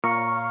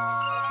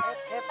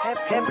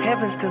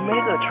Heavens to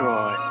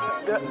Megatron.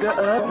 The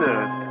other.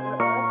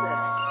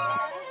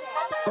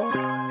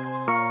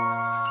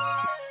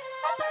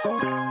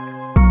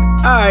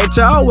 All right,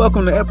 y'all.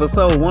 Welcome to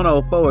episode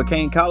 104 of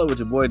Can't Call It with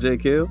your boy J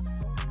Kill.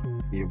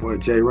 Your boy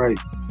Jay Wright.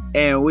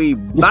 And we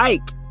bike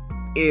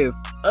is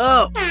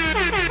up.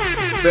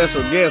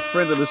 Special guest,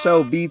 friend of the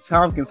show, B.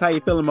 Tompkins. How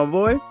you feeling, my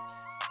boy?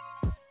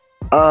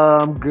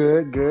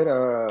 Good.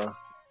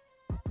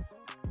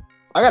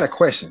 I got a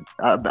question.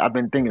 I've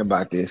been thinking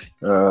about this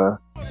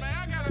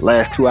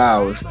last 2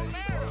 hours.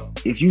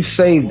 If you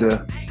saved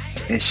her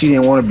and she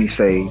didn't want to be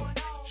saved,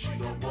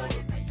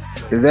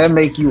 does that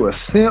make you a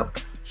simp?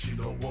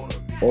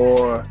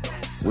 Or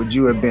would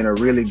you have been a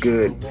really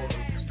good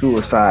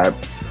suicide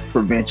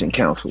prevention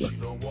counselor?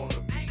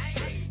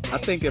 I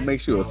think it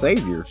makes you a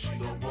savior.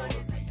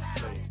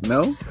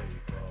 No?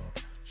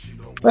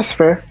 That's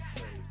fair.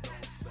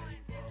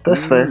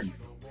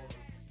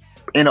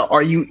 And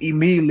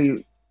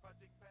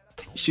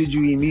should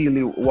you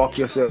immediately walk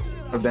yourself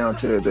down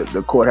to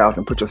the courthouse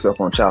and put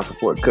yourself on child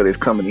support because it's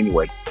coming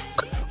anyway?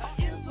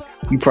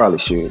 You probably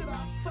should.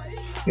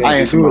 Yeah, I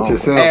answer it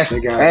yourself.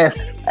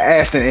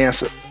 Ask and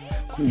answer.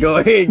 Go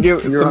ahead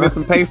and submit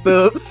some pay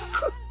stubs.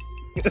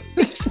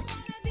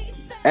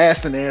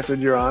 Asked and answered,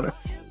 Your Honor.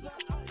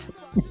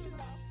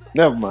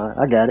 Never mind.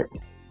 I got it.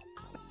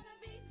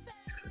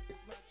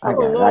 I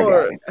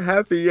got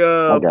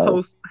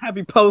it.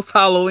 Happy post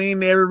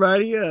Halloween,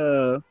 everybody.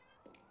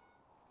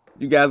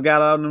 You guys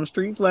got out on them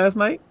streets last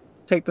night?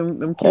 Take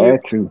them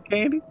kids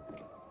candy?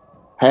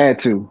 Had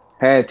to.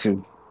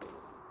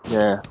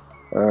 Yeah.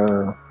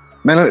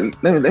 Man,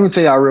 let me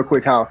tell y'all real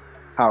quick how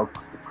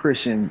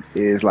Christian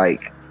is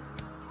like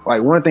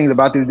one of the things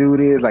about this dude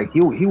is like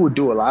he will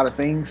do a lot of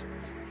things,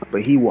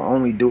 but he will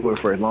only do it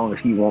for as long as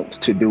he wants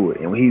to do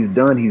it. And when he's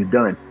done, he's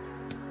done.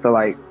 So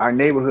like our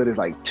neighborhood is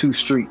like two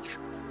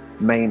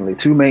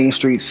main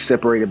streets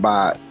separated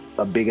by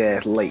a big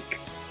ass lake.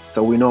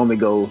 So we normally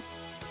go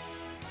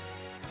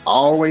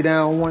all the way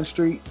down one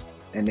street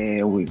and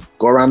then we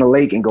go around the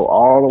lake and go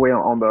all the way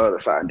on the other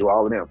side and do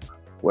all of them.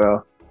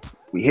 Well,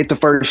 we hit the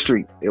first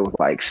street. It was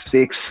like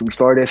 6. We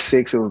started at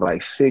 6. It was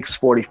like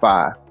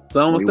 6:45.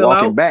 Someone was still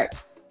walking out? Back.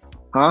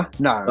 Huh?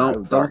 No, it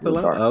was dark. Still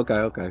out?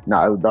 Okay.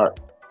 No, it was dark.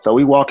 So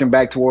we walking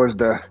back towards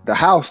the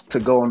house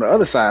to go on the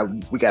other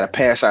side. We got to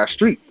pass our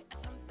street.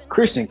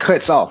 Christian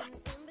cuts off,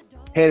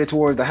 headed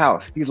towards the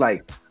house. He's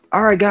like,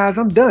 all right, guys,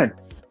 I'm done.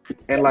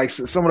 And like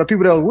some of the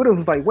people that was with us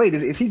was like, wait,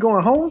 is he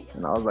going home?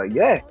 And I was like,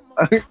 yeah.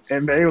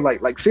 And they were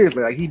like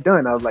seriously, like he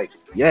done. I was like,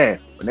 yeah.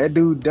 When that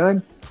dude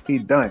done,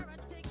 he's done.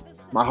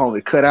 My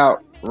homie cut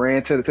out,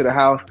 ran to the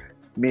house.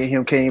 Me and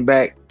him came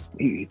back.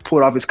 He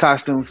pulled off his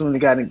costume. Soon as he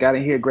got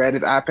in here, grabbed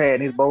his iPad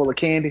and his bowl of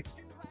candy,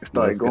 and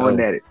started going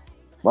at it.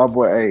 My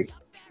boy, hey,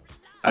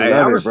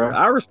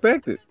 I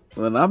respect it.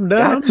 When I'm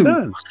done, I'm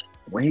done.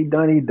 When he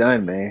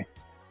done, man.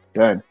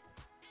 Done.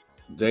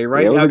 Jay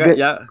Wright, y'all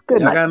got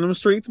in them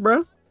streets,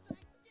 bro?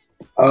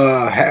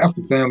 Half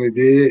the family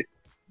did.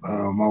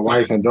 My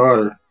wife and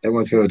daughter, they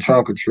went to a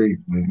trunk or treat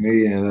with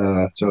me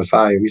and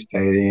Josiah. We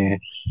stayed in,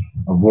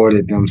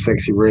 avoided them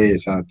sexy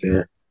reds out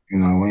there. You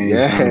know, we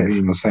ain't trying to be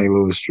in the St.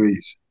 Louis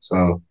streets.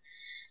 So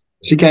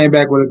she came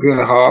back with a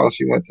good haul.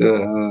 She went to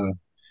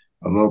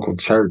a local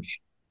church,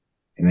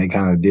 and they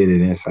kind of did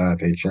it inside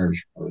their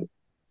church. But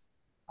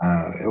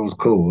it was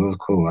cool.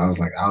 I was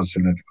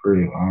sitting at the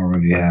crib. I don't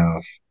really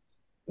have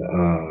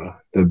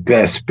the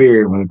best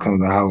spirit when it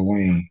comes to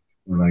Halloween.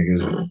 Like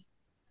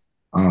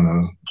I don't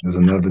know. It's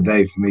another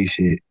day for me.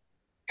 Shit,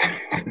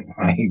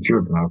 I ain't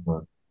tripping off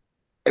of.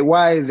 Hey,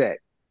 why is that?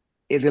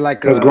 Is it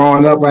like because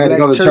growing up I had to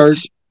go to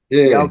church?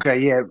 Yeah. Okay.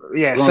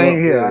 Yeah. Same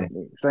here.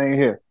 Same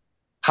here.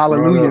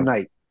 Hallelujah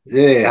night.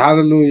 Yeah,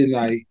 Hallelujah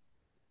night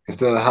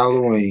instead of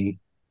Halloween.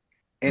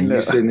 And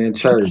you sitting in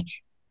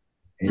church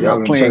and y'all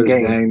in church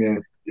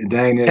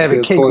dang there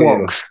having till 12.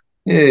 Walks.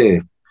 Yeah.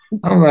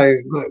 I'm like,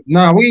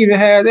 look, we even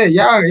had that.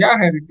 Y'all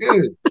had it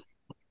good.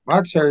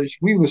 My church,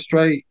 we was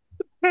straight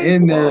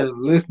in there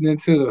listening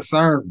to the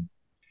sermon.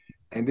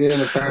 And then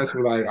the pastor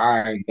was like,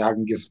 all right, y'all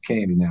can get some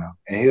candy now.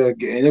 And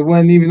it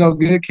wasn't even no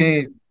good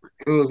candy.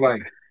 It was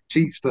like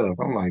cheap stuff.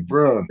 I'm like,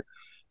 bro.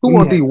 Who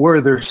want these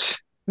Werthers?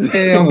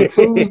 Yeah, on a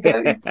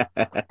Tuesday?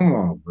 Come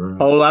on, bro.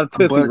 Whole lot of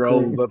Tootsie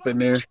Rolls up in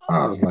there.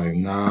 I was like,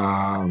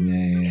 nah,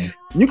 man.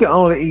 You can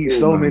only eat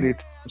so many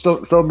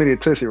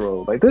Tootsie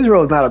Rolls. Like, Tootsie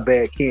Rolls not a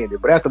bad candy,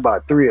 but after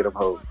about 3 of them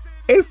hoes.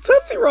 Is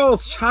Tootsie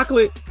Rolls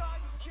chocolate?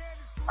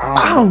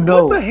 I don't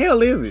know. What the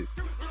hell is it?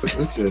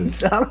 It's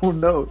just, I don't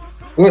know.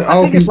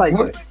 I think it's like,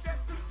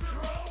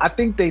 I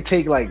think they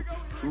take like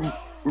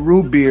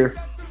root beer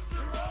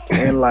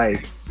and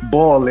like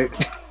boil it.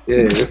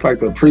 Yeah, it's like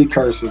the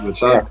precursor to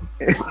chocolate.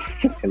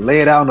 And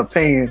lay it out in a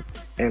pan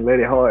and let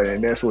it harden,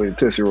 and that's what a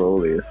Tootsie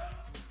Roll is.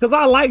 Because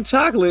I like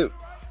chocolate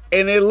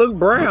and it look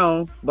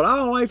brown, but I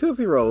don't like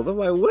Tootsie Rolls. I'm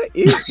like, what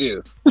is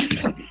this?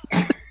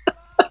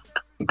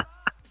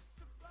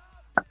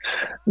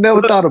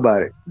 Never thought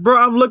about it. Bro,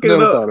 I'm looking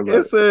it up.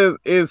 It says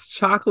it's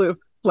chocolate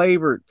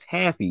flavored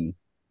taffy.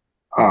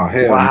 Oh,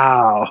 hell.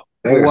 Wow.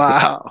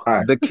 Wow. All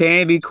right. The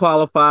candy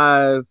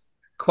qualities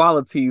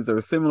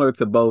are similar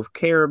to both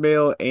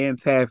caramel and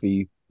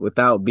taffy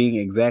without being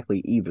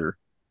exactly either.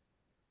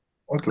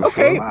 What the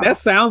Okay, fuck? that Wow.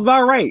 sounds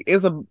about right.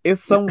 It's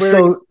somewhere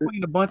in So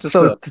between a bunch of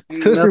so stuff.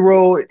 Ain't Tootsie nothing.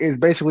 Roll is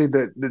basically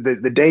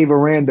the Dave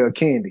Aranda of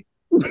candy.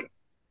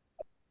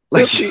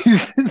 Like Tootsie,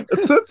 a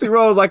Tootsie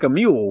Roll is like a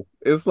mule.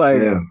 It's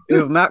like Yeah.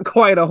 it's not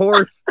quite a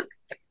horse,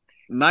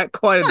 not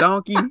quite a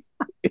donkey.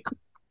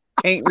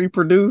 Can't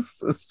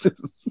reproduce. It's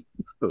just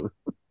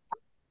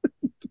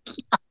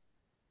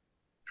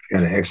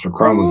Got an extra oh,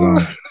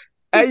 chromosome.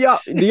 hey y'all.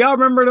 Do y'all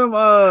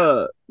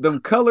remember them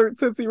colored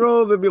Tootsie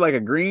Rolls? It'd be like a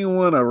green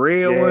one, a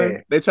red yeah,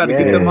 one. They tried to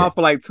get yeah, them Yeah. off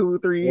for like 2 or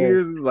 3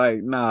 years. It's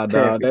like, nah,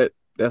 dog. Taffy.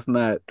 That's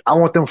not I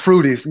want them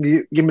fruities.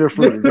 Give me the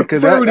fruities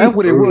because that's fruity.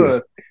 what it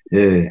was. Fruities.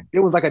 Yeah. It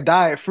was like a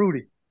diet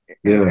fruity. And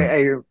Yeah.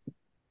 hey,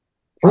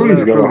 I Fruities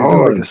love go fruities. Them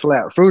hard. bitches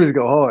slap. Fruities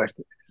go hard.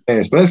 And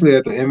especially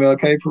at the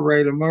MLK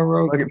parade in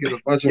Monroe, Fuck you it. get a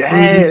bunch of Yeah,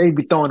 fruities. they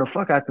be throwing the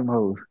fuck out them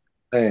hoes.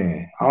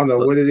 Man, I don't know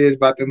So what it is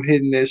about them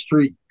hitting that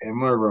street in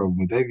Monroe,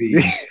 but they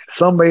be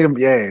Some made them.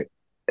 Yeah,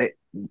 they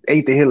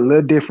ate the hit a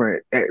little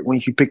different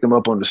when you pick them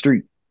up on the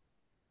street.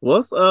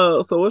 what's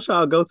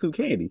y'all go-to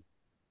candy?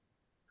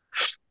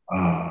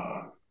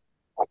 uh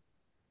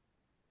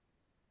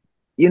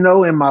In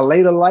my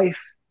later life,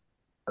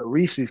 a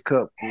Reese's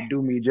cup would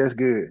do me just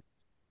good.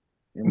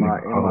 In my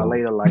nigga in my old.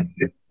 later life.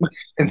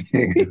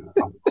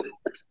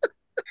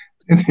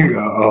 That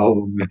nigga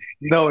old, man.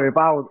 No, if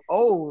I was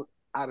old,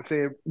 I'd have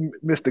said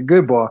Mr.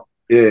 Goodbar.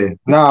 Yeah.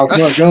 Nah,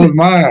 fuck, that was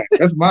mine.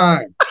 That's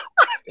mine.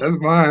 That's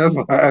mine. That's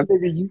mine.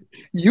 Nigga,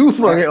 you Right.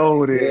 fucking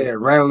old then. Yeah,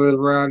 rattling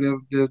around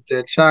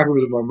that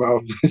chocolate in my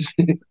mouth.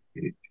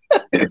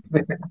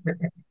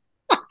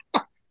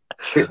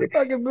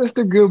 Fucking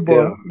Mr. Yeah,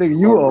 Goodbar. Nigga,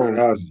 you walk around the old.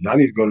 house. I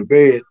need to go to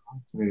bed.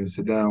 And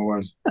sit down and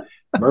watch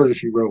Murder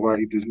She Wrote while I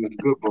eat this Mr.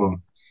 Goodball.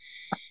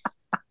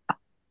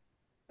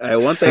 Hey,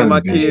 one thing Telling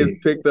my bitch kids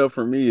shit. picked up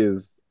from me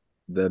is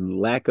the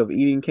lack of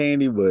eating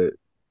candy, but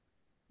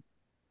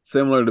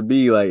similar to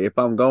B, like if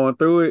I'm going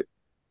through it,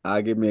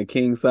 I get me a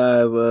king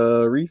size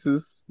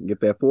Reese's, get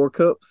that 4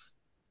 cups,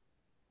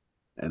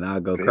 and I'll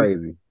go See?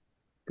 crazy.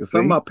 Cause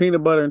something See? about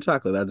peanut butter and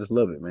chocolate, I just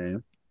love it,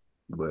 man.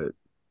 But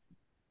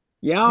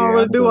yeah, I don't Yeah,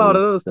 really I'm do good all with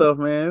that other it. stuff,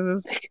 man.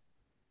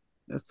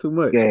 That's too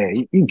much. Yeah,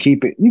 you can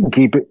keep it. You can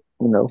keep it.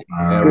 And Good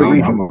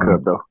we, I'm Reese's a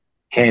cup though.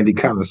 candy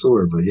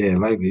connoisseur, but yeah,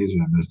 lately it's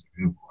been Mr.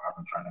 Goodball. I've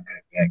been trying to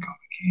get back on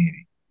the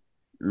candy.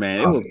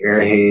 man, it Also, was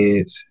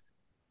Airheads.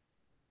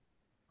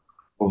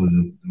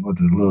 What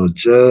the little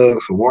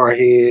jugs, the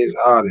warheads,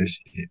 all this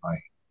shit. Like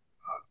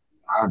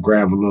I'll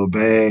grab a little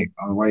bag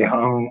on the way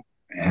home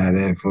and have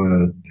that for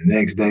the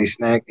next day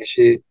snack and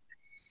shit.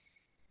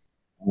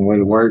 On the way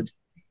to work,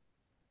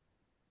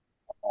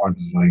 I was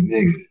just like,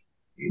 nigga,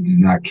 you do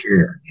not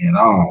care at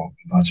all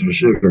about your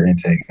sugar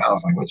intake. I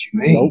was like, what you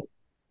mean? Nope.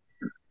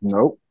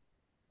 Nope.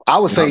 I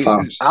would And I say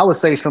saw, I would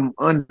say some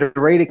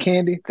underrated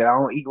candy that I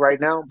don't eat right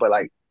now, but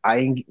like I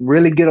ain't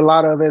really get a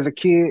lot of as a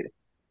kid.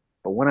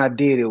 But when I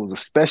did, it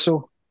was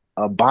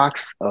a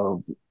box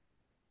of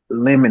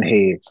lemon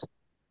heads.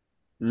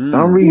 Some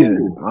mm, reason,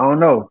 ooh, I don't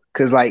know.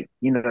 Cause like,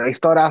 they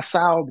start out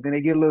sour, but then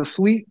they get a little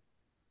sweet.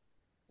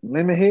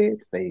 Lemon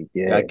heads,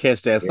 gotta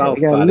catch that yeah, they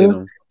soft got a spot in little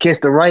them. kiss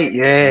the right,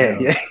 yeah, Yeah,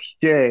 yeah,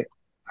 yeah.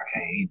 I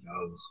can't eat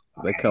those.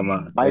 I they can't come eat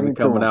out. them. They Bite be into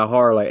coming them. out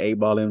hard like 8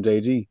 ball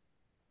MJG.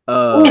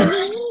 Uh,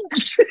 Ooh.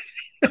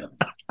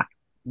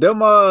 them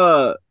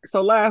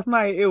So last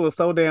night it was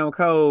so damn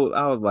cold.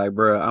 I was like,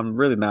 bro, I'm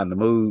really not in the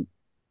mood.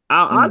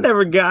 I Mm,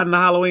 never got into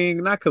Halloween,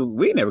 not because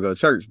we never go to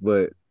church,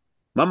 but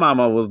my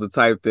mama was the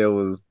type that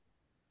was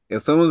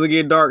as soon as it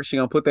get dark, she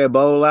gonna put that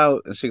bowl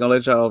out and she gonna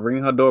let y'all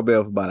ring her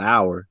doorbell for about an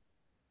hour.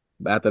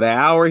 But after that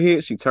hour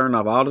hit, she turned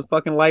off all the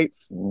fucking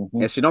lights hmm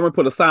and she normally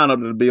put a sign up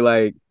to be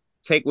like,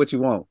 take what you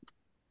want.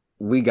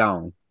 We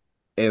gone.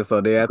 And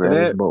so then after Grab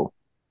this that, bowl.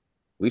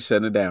 we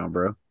shutting it down,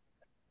 bro.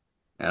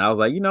 And I was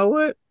like, you know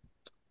what?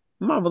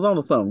 Mama's on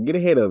to something. Get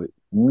ahead of it.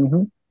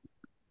 Hmm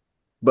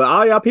But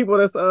all y'all people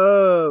that's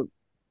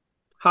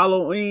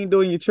Halloween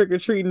doing your trick or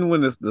treating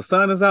when the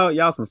sun is out,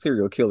 y'all some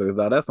serial killers,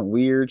 dog. That's some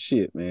weird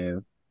shit,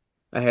 man.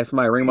 I had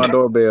somebody ring my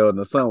doorbell and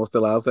the sun was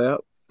still out. I said,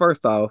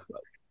 first off,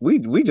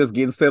 we just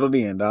getting settled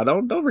in, dog.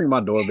 Don't ring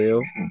my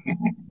doorbell.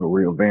 A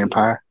real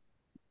vampire.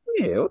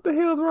 Yeah, what the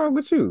hell's wrong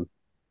with you?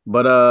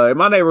 But in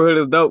my neighborhood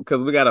is dope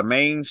because we got a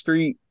main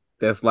street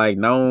that's like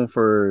known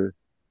for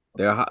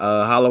their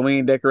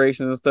Halloween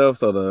decorations and stuff.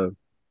 So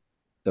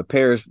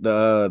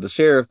the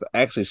sheriffs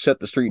actually shut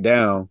the street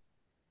down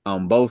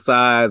on both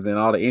sides and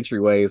all the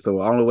entryways. So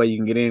the only way you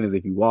can get in is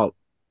if you walk.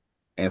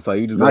 And so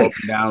you just go up and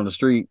Nice. down the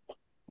street.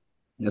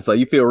 And so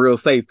you feel real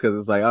safe because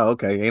it's like, oh,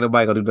 okay, ain't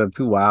nobody gonna do nothing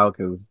too wild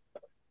because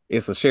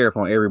it's a sheriff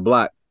on every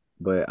block.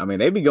 But I mean,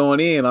 they be going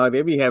in, like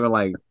they be having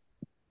like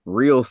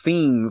real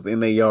scenes in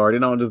their yard. It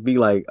don't just be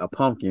like a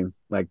pumpkin.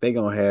 Like they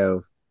gonna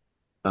have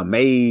a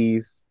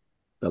maze,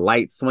 the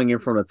lights swinging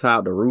from the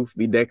top, the roof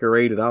be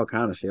decorated, all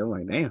kind of shit. I'm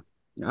like, damn,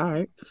 all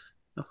right,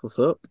 that's what's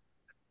up.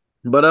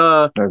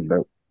 But That's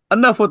dope.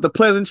 enough with the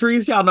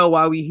pleasantries. Y'all know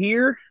why we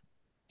here.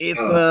 It's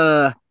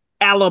Yeah.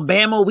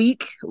 Alabama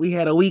week. We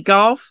had a week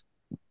off.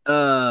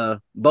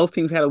 Both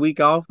teams had a week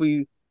off.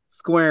 We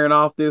squaring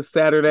off this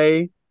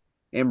Saturday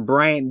in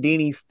Bryant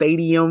Denny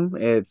Stadium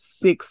at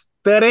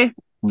 6:30.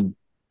 What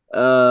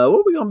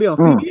are we gonna be on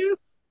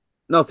CBS?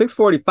 No,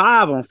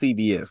 6:45 on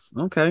CBS.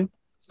 Okay,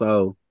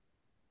 so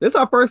this is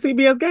our first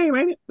CBS game,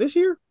 ain't it? This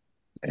year?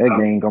 That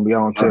game gonna be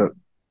on till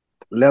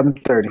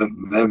 11:30.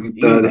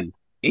 11:30.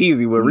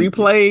 Easy with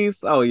replays.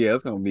 Oh yeah,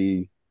 it's gonna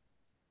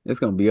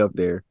be up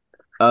there.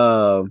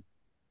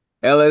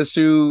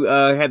 LSU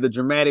had the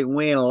dramatic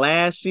win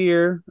last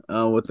year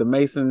with the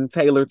Mason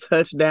Taylor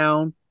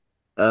touchdown,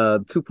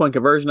 2-point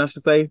conversion, I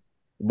should say.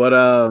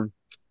 But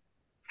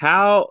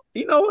how,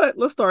 you know what?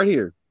 Let's start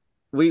here.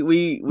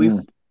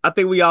 I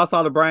think we all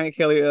saw the Brian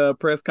Kelly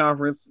press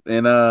conference,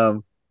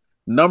 and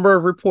number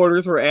of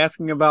reporters were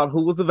asking about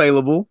who was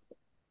available,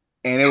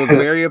 and it was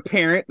very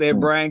apparent that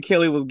Brian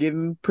Kelly was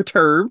getting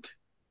perturbed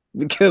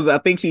because I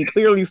think he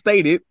clearly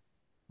stated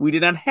we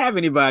did not have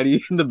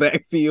anybody in the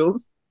backfield.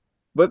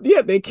 But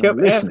yeah, they kept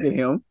asking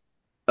him.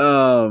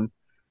 So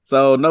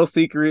no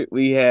secret,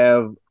 we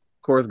have, of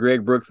course,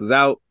 Greg Brooks is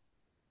out.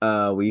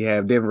 We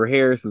have Denver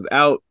Harris is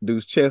out.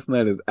 Deuce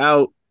Chestnut is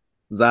out.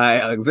 Zy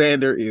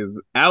Alexander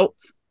is out.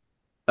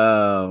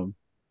 So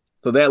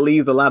that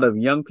leaves a lot of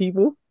young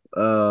people.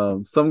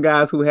 Some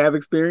guys who have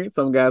experience,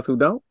 some guys who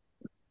don't.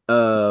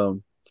 So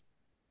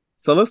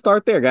let's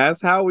start there,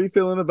 guys. How are we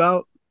feeling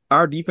about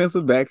our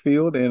defensive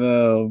backfield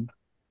and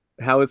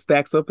how it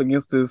stacks up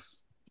against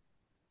this?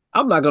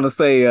 I'm not going to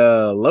say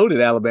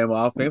loaded Alabama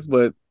offense,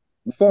 but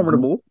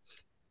formidable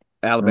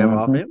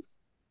Alabama offense.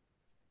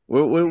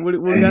 What are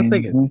you guys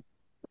thinking?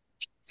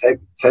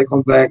 Take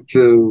them back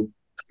to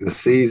the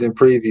season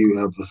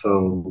preview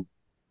episode.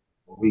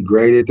 We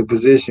graded the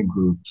position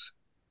groups,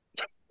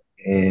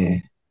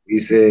 and we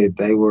said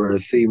they were a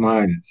C-.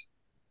 But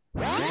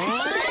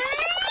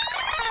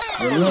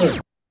look,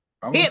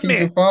 I'm gonna keep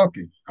it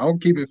funky. I'm gonna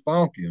keep it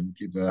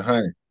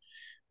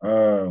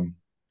 100.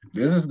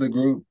 This is the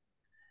group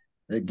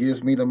that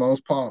gives me the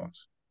most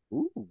pause.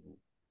 Ooh.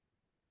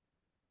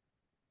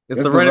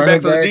 It's the running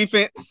backs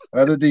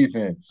of the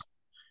defense.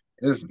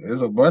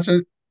 It's a bunch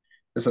of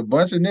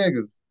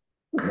niggas.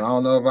 And I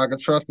don't know if I can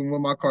trust them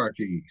with my car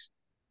keys.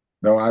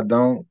 Though I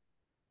don't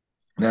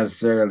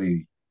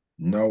necessarily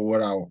know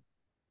what I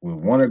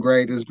would want to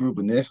grade this group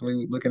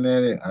initially looking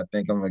at it. I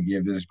think I'm gonna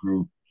give this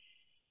group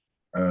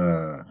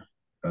a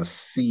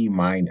C-.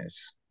 Ooh,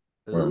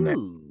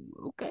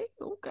 okay.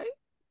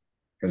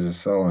 Because it's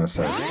so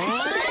uncertain.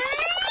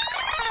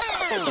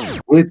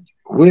 With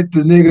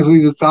the niggas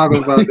we was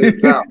talking about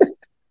this out.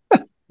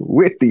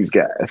 With these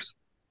guys.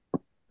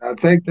 Now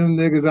take them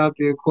niggas out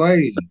the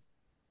equation.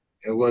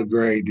 And what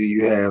grade do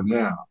you have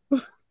now?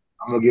 I'm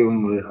gonna give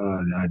them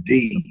a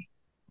D.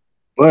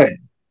 But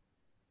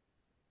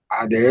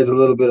there is a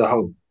little bit of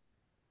hope.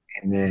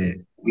 And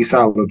that we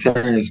saw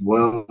Terrence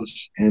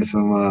Welch in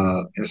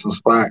some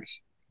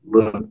spots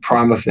look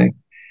promising.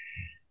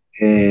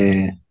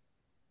 And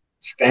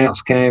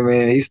Stamps came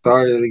in, he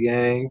started the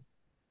game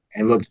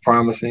and looked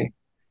promising.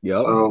 Yep.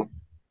 So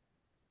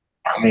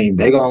I mean,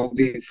 they're gonna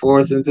be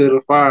forced into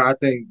the fire. I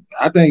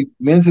think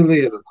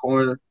mentally as a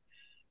corner,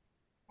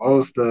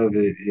 most of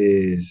it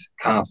is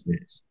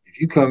confidence. If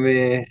you come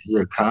in,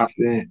 you're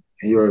confident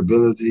in your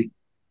ability,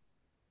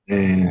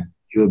 then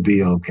you'll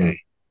be okay.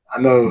 I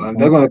know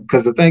they're gonna,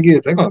 because the thing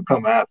is, they're gonna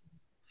come after me.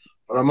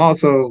 But I'm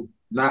also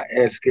not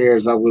as scared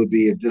as I would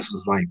be if this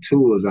was like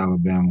Tua's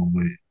Alabama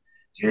with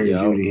Jerry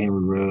Jeudy,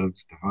 Henry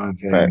Ruggs,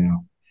 Devontae,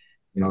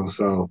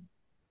 so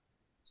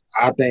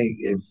I think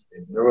if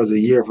there was a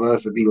year for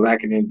us to be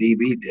lacking in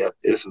DB depth,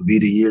 this would be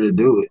the year to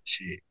do it.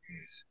 Shit,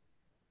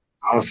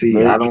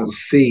 I don't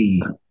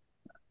see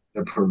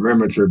the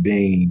perimeter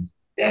being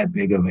that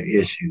big of an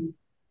issue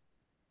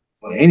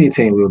for any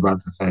team we're about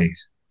to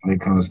face when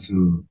it comes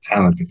to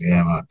talent that they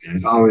have out there.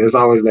 It's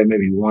always like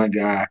maybe one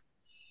guy,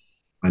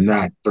 but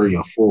not 3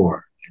 or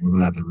 4 that we're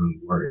gonna have to really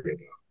worry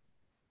about.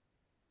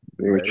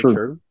 Very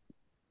true.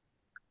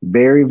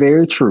 Very,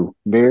 very true.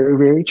 Very,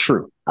 very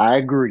true. I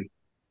agree.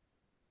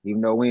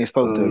 Even though we ain't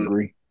supposed to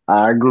agree.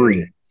 I agree.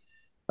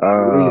 Yeah. I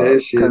agree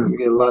that shit. You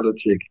get a lot of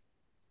chicken.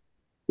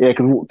 Yeah,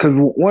 because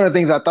one of the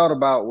things I thought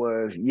about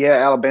was,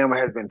 Alabama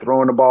has been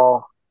throwing the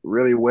ball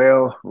really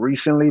well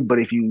recently, but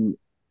if you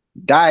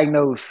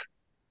diagnose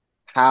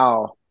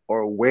how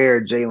or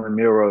where Jalen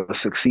Milroe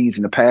succeeds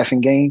in the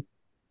passing game,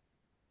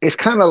 it's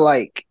kind of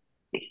like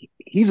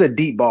he's a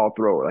deep ball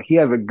thrower. Like he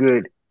has a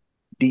good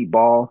deep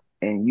ball,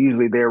 and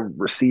usually their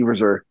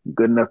receivers are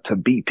good enough to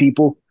beat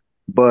people.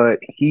 But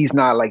he's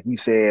not, like you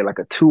said, like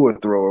a Tua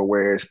thrower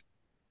where it's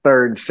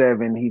 3rd and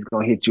 7, he's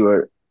going to hit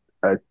you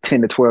a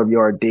 10 to 12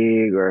 yard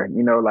dig or,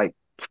 like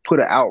put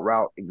an out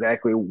route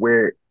exactly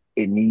where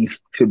it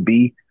needs to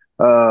be.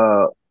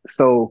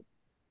 So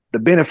the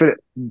benefit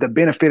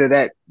of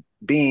that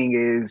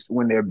being is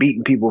when they're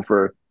beating people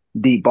for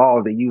deep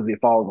balls, it usually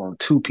falls on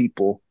 2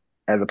 people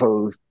as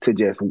opposed to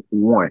just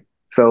 1.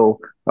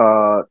 So in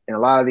a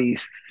lot of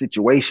these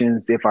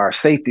situations, if our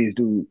safeties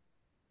do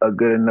a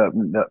good enough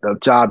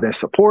job and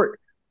support,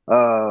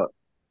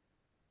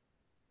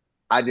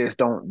 I just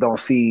don't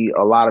see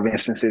a lot of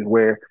instances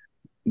where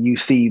you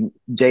see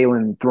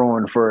Jalen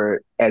throwing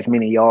for as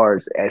many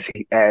yards as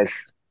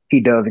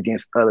he does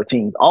against other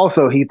teams.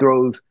 Also, he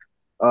throws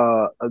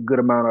a good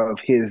amount of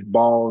his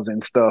balls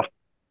and stuff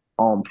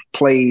on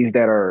plays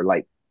that are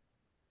like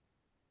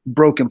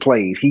broken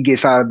plays. He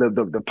gets out of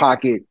the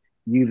pocket,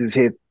 uses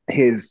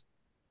his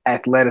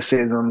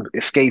athleticism,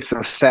 escapes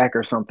a sack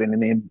or something,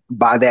 and then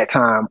by that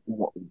time,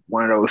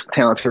 one of those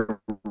talented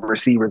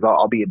receivers,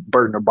 albeit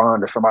Burton or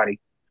Bond or somebody,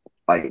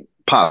 like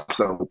pops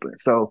open.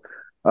 So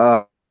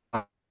uh,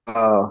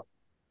 uh,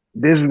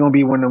 this is going to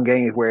be one of them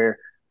games where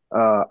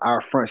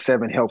our front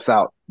seven helps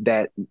out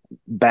that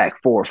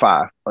back 4 or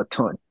 5 a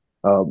ton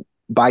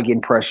by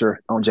getting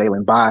pressure on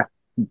Jalen, by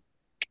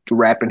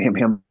wrapping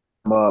him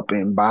up,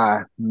 and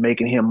by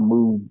making him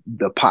move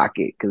the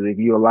pocket. Because if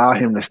you allow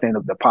him to stand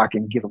up the pocket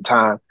and give him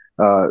time,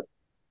 uh,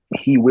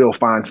 he will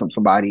find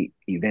somebody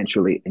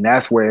eventually, and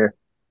that's where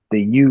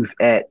the youth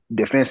at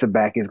defensive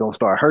back is going to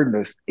start hurting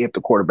us if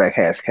the quarterback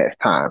has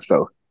time.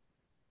 So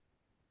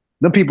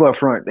the people up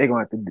front, they're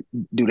going to have to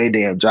do their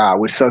damn job,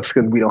 which sucks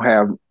because we don't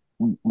have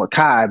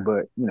Makai,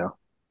 but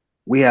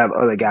we have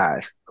other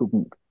guys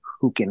who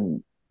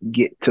can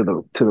get to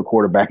the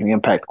quarterback and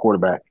impact the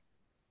quarterback.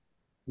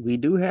 We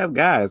do have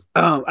guys.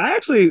 I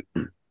actually,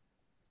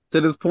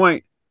 to this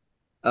point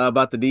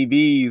about the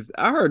DBs,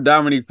 I heard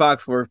Dominique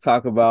Foxworth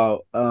talk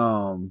about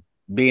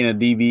being a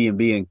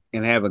DB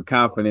and having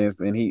confidence,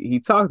 and he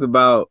talked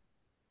about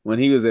when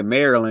he was at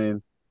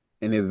Maryland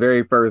in his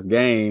very first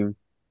game.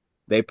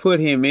 They put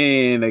him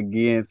in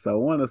against, I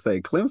want to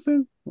say,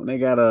 Clemson when they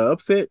got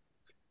upset.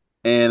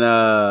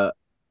 And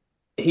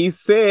he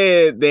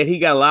said that he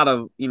got a lot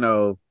of,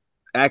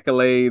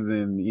 accolades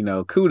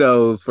and,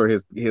 kudos for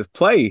his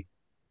play.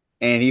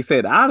 And he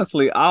said,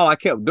 honestly, all I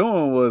kept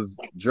doing was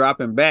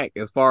dropping back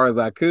as far as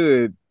I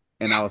could,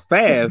 and I was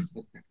fast,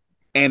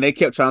 and they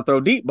kept trying to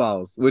throw deep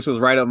balls, which was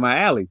right up my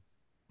alley.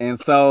 And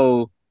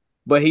so,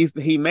 but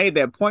he made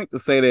that point to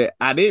say that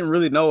I didn't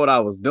really know what I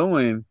was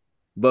doing,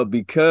 but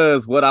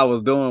because what I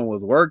was doing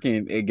was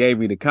working, it gave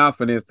me the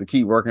confidence to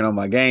keep working on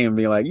my game and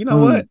being like, you know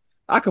what?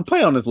 I can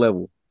play on this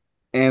level.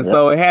 And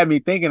so it had me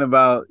thinking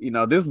about,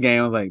 this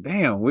game. I was like,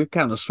 damn, we're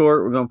kind of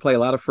short. We're going to play a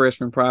lot of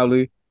freshmen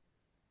probably.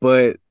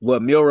 But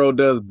what Milroe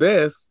does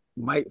best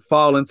might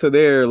fall into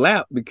their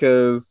lap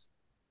because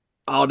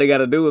all they got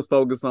to do is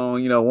focus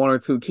on, 1 or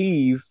 2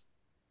 keys,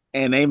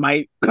 and they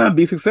might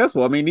be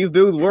successful. I mean, these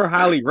dudes were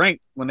highly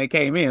ranked when they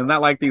came in. It's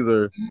not like these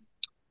are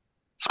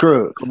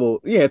scrubs.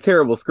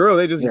 Terrible scrubs.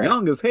 They're just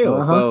young as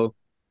hell. So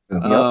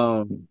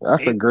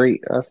that's a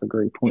great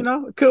point.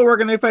 It could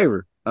work in their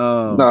favor.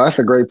 No, that's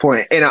a great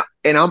point. And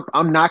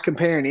I'm not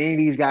comparing any of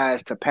these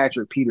guys to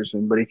Patrick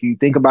Peterson, but if you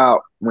think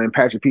about when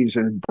Patrick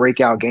Peterson's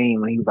breakout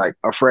game when he was like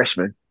a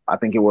freshman, I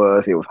think it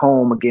was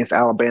home against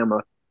Alabama.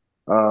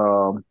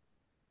 Like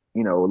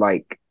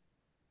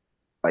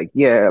I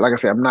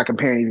said, I'm not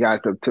comparing these guys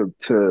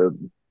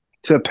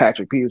to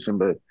Patrick Peterson,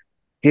 but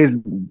his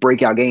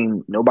breakout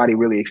game, nobody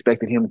really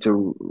expected him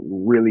to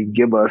really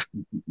give us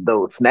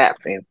those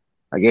snaps. And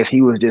I guess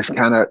he was just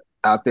kind of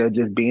out there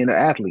just being an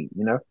athlete,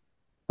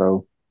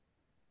 So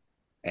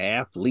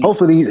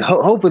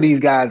hopefully these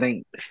guys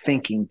ain't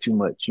thinking too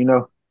much,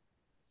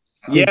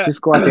 Yeah.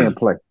 Just go out there and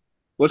play.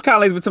 Which kind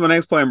of leads me to my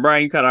next point,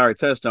 Brian. You kind of already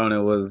touched on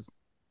it. Was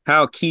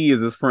how key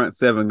is this front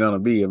seven going to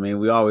be? I mean,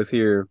 we always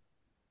hear,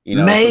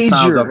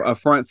 sometimes a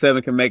front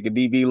seven can make a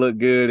DB look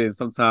good, and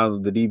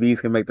sometimes the DBs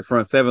can make the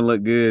front seven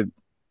look good.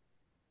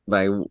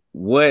 Like,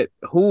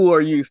 who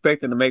are you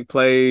expecting to make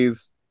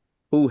plays?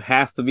 Who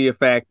has to be a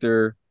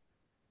factor?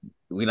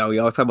 We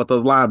always talk about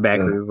those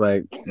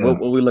linebackers.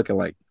 What we looking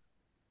like?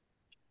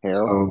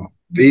 So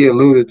B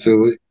alluded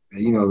to it.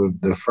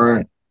 The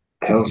front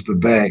helps the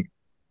back,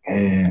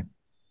 and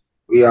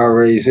we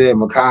already said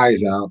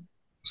Makai's out,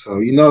 so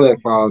that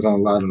falls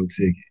on Lotto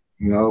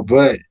ticket.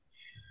 But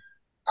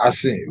I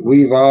said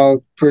we've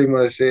all pretty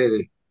much said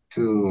it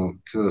to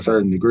a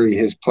certain degree.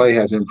 His play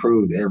has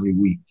improved every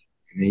week,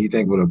 and then you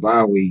think with a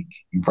bye week,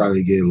 you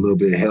probably get a little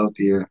bit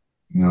healthier.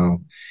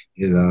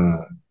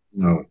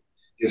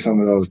 Get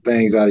some of those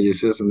things out of your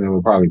system that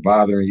were probably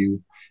bothering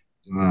you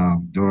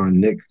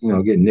during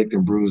getting nicked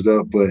and bruised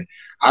up. But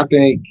I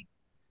think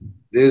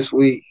this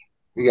week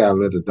we gotta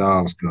let the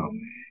dogs go,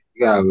 man.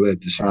 You gotta let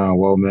Deshaun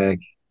Womack,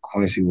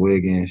 Quincy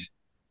Wiggins,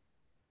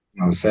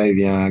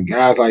 Savion,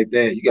 guys like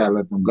that. You gotta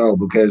let them go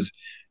because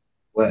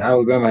what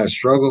Alabama has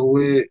struggled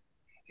with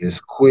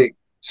is quick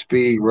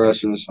speed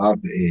rushers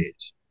off the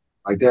edge.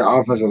 Like their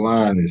offensive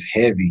line is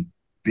heavy,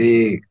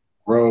 big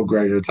road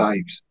grader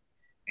types,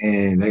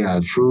 and they got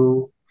a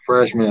true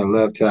freshman at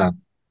left tackle.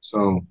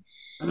 So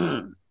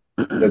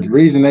the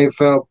reason they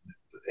fell,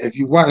 if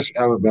you watch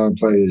Alabama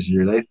play this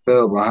year, they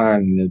fell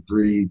behind in the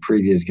 3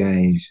 previous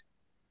games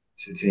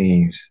to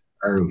teams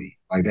early.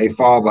 Like they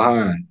fall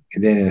behind,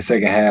 and then in the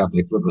second half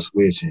they flip a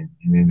switch and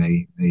then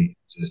they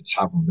just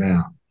chop them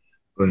down.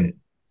 But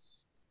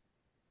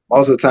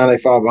most of the time they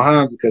fall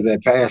behind because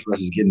that pass rush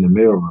is getting the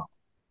Milroe.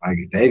 Like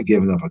they've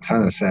given up a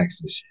ton of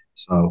sacks this year.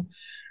 So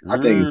I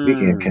think if we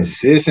can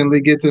consistently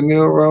get to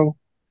Milroe,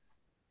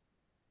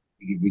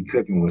 we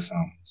cooking with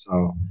something.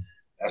 So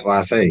that's why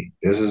I say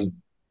this is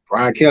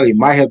Brian Kelly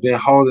might have been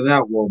holding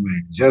out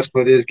Womack just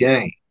for this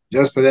game,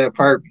 just for that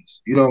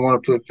purpose. You don't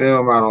want to put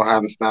film out on how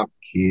to stop the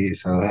kid.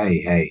 So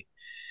hey,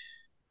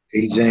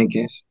 Pete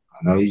Jenkins, I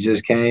know you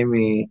just came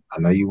in. I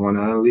know you want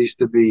to unleash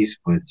the beast,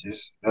 but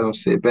just let him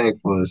sit back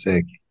for a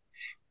second.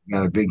 We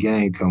got a big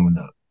game coming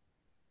up.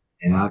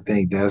 And I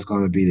think that's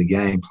going to be the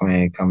game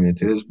plan coming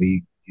into this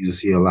week. You'll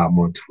see a lot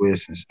more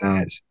twists and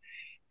stunts,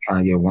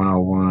 trying to get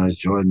one-on-ones,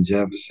 Jordan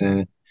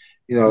Jefferson,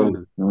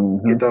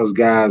 get those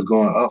guys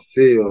going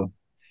upfield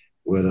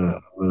with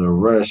a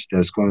rush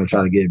that's going to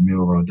try to get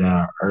Milroe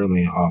down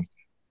early and often.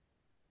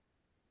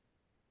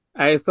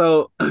 Hey,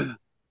 so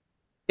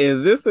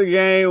is this a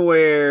game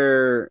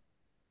where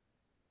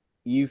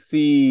you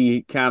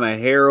see kind of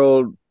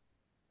Harold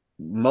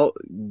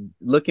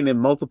looking at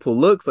multiple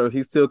looks, or is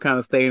he still kind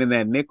of staying in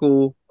that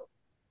nickel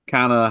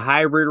kind of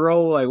hybrid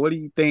role? Like, what do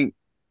you think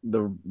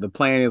the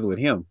plan is with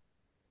him?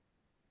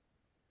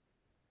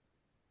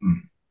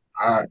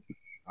 I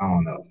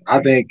don't know.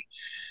 I think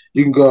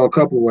you can go a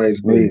couple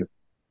ways with it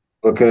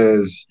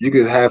because you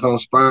could have him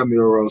spy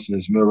Milroe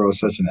since Milroe's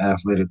such an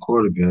athletic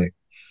quarterback.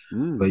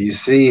 But you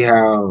see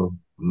how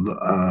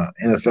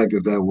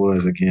ineffective that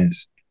was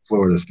against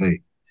Florida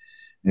State.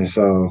 And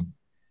so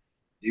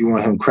you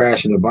want him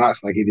crashing the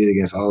box like he did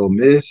against Ole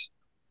Miss.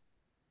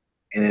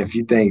 And if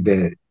you think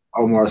that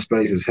Omar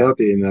Space is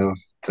healthy enough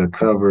to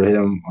cover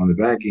him on the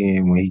back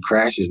end when he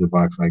crashes the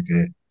box like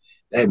that,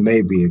 that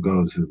may be a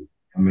go-to.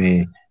 I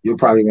mean, you'll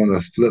probably want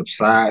to flip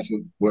sides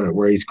of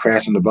where he's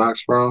crashing the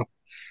box from,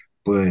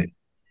 but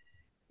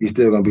he's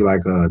still going to be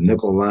like a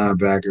nickel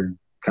linebacker,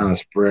 kind of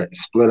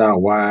split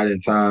out wide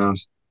at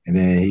times, and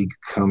then he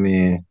could come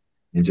in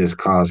and just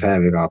cause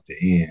havoc off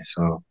the end.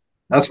 So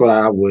that's what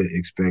I would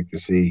expect to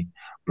see.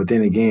 But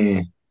then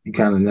again, you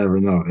kind of never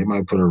know. They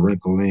might put a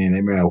wrinkle in.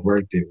 They may have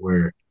worked it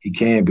where he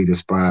can be the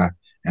spy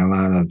and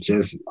line up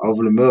just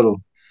over the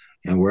middle,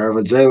 and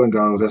wherever Jalen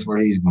goes, that's where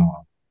he's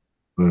going.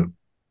 But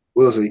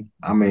we'll see.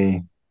 I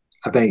mean,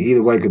 I think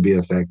either way could be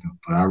effective,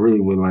 but I really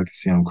would like to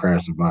see him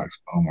crash the box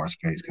with Omar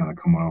Space kind of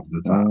coming over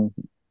the top.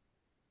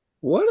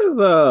 What is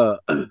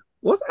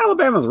what's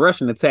Alabama's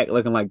rushing attack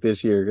looking like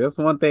this year? That's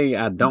one thing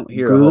I don't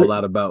hear a whole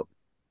lot about.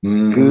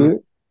 Good.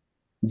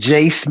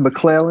 Jace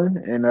McClellan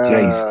and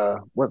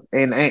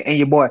and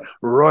your boy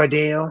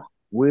Roydell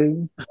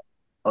Williams.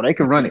 Oh, they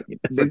can run it.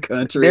 That's a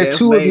country they're ass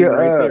two name of your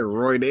right there,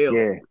 Roydell.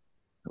 Yeah,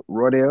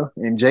 Roydell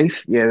and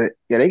Jace. Yeah.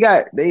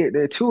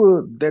 They're two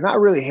of. They're not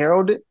really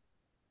heralded.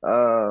 But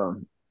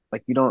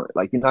I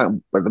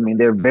mean,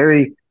 they're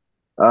very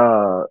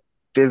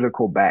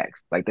physical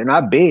backs. Like they're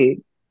not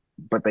big,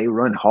 but they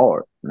run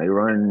hard. They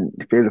run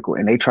physical,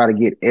 and they try to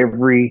get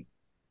every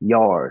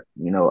yard,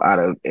 out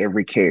of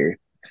every carry.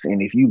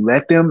 And if you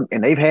let them,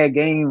 and they've had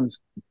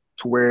games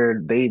to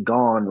where they've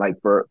gone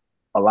like for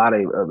a lot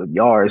of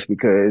yards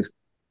because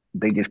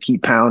they just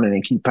keep pounding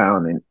and keep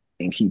pounding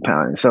and keep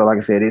pounding. So, like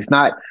I said, it's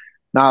not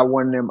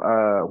one of them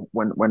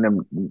when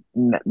them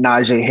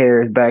Najee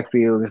Harris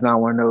backfield. It's not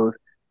one of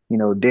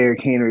those,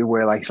 Derrick Henry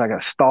where like it's like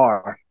a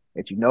star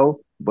that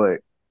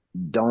but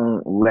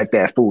don't let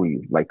that fool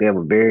you. Like they have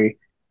a very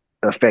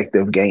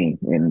effective game,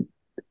 and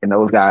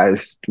those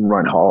guys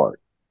run hard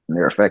and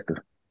they're effective.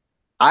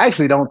 I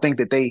actually think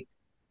that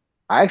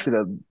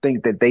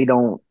they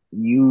don't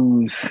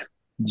use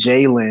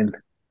Jalen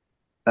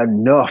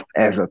enough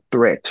as a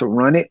threat to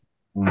run it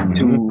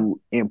to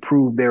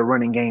improve their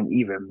running game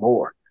even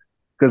more.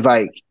 Because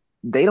like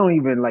they don't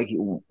even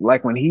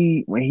like when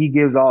he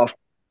gives off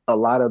a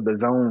lot of the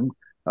zone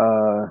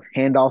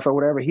handoffs or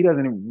whatever, he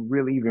doesn't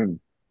really even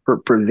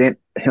present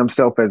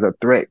himself as a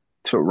threat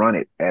to run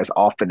it as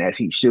often as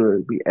he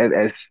should be.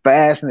 As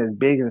fast and as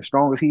big and as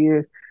strong as he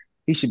is,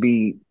 he should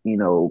be,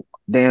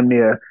 damn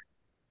near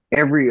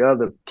every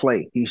other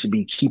play. He should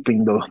be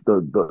keeping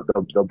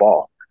the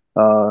ball.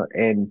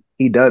 And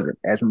he doesn't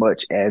as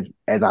much as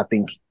I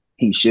think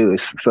he should.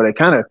 So they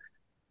kind of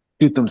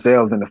shoot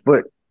themselves in the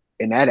foot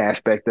in that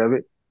aspect of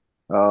it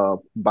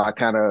by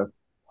kind of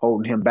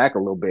holding him back a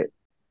little bit.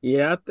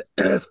 Yeah,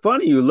 it's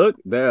funny. You look,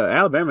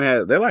 they're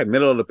like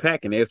middle of the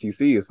pack in the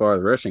SEC as far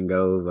as rushing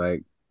goes,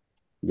 like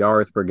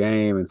yards per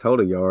game and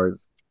total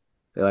yards.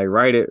 They're like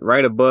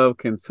right above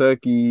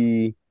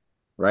Kentucky,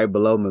 right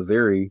below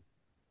Missouri.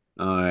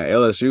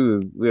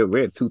 LSU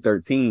we're at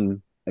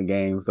 213 a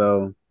game,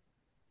 so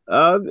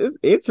it's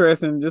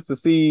interesting just to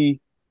see,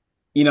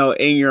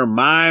 in your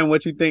mind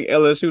what you think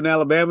LSU and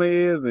Alabama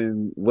is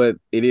and what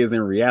it is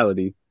in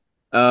reality.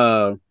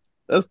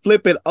 Let's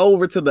flip it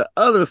over to the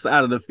other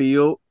side of the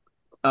field.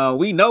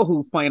 We know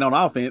who's playing on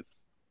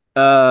offense.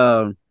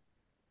 What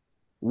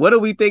do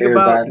we think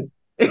about?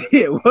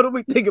 What do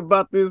we think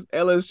about this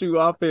LSU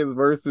offense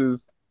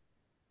versus?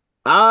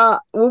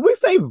 Will we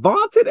say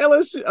vaunted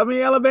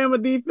Alabama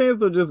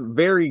defense, or just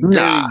very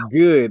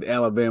good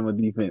Alabama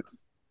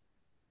defense?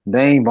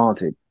 They ain't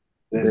vaunted.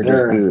 They're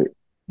just good.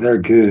 They're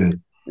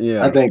good.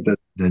 Yeah, I think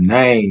the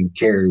name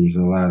carries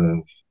a lot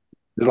of.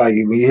 It's like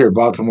when you hear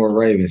Baltimore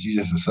Ravens, you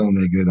just assume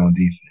they're good on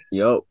defense.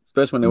 Yep,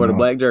 especially when they wear the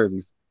black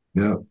jerseys.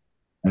 Yep.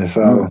 And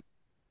so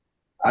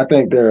I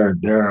think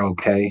they're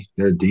okay.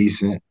 They're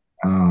decent.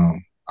 I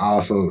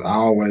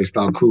always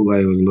thought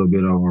Kool-Aid was a little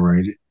bit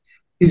overrated.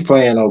 He's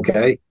playing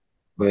okay,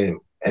 but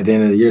at the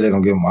end of the year they're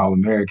gonna give him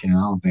All-American.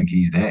 I don't think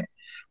he's that.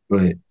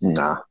 But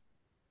Nah.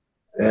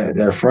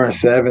 their front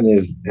seven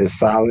is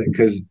solid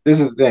because this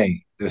is the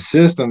thing. The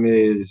system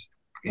is,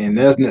 and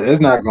that's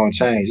not going to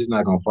change. It's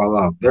not going to fall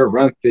off. Their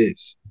run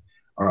fits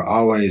are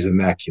always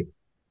immaculate.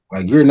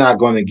 Like you're not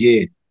going to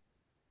get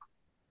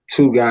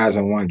two guys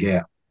in one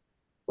gap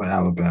with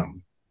Alabama.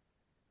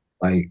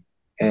 Like,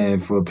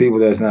 and for people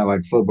that's not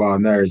like football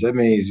nerds, that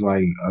means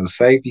like a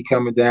safety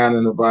coming down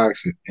in the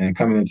box and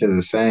coming into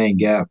the same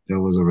gap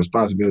that was a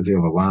responsibility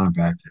of a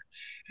linebacker,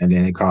 and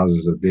then it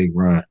causes a big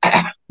run.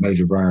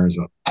 Major Burns,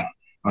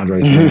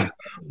 Andre Sam.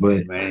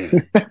 But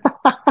Man,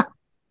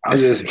 I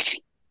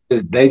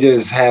they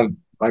just have,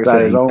 like I Got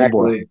said, his own boy.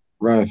 immaculate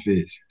run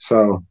fits.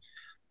 So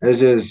it's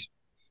just,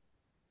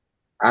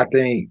 I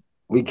think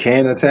we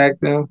can attack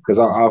them because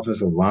our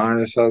offensive line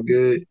is so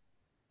good,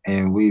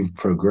 and we've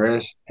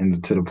progressed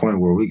and to the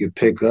point where we could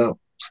pick up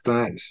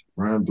stunts,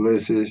 run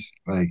blitzes.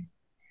 Like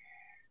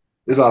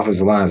this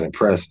offensive line is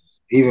impressive.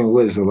 Even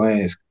with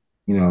Zelance,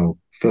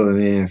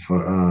 filling in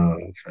for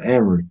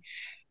Emory,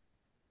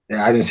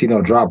 I didn't see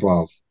no drop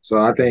off.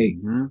 So I think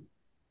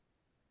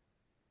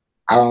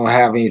I don't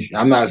have any.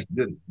 I'm not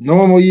the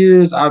normal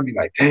years. I'd be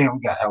like, damn,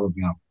 we got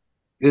Alabama.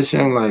 This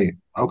year, I'm like,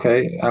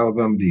 okay,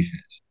 Alabama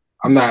defense.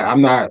 I'm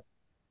not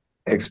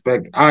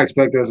expect. I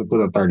expect us to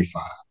put up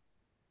 35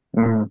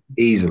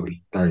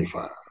 easily.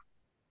 35.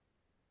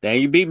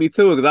 Dang, you beat me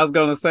too, because I was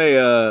gonna say,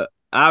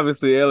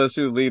 obviously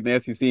LSU is leading the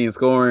SEC in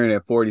scoring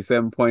at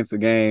 47 points a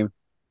game.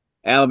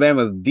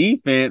 Alabama's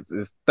defense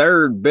is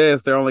third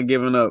best. They're only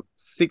giving up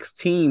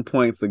 16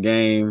 points a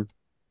game,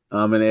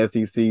 in the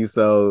SEC.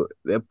 So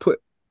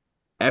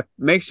that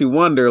makes you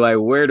wonder, like,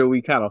 where do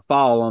we kind of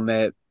fall on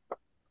that?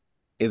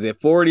 Is it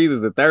 40s?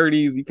 Is it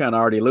 30s? You kind of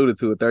already alluded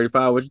to it.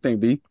 35. What you think,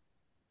 B?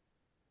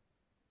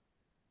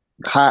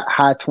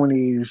 High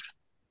 20s,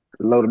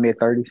 low to mid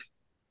 30s.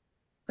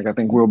 Like I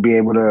think we'll be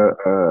able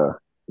to.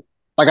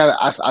 Like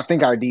I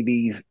think our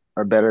DBs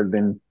are better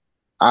than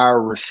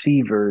our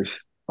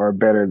receivers are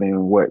better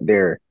than what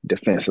their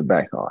defensive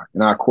backs are,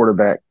 and our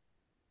quarterback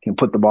can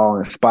put the ball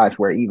in spots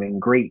where even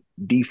great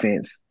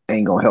defense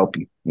ain't gonna help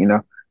you.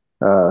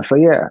 So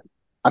yeah,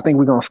 I think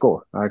we're gonna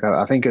score. Like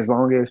I think as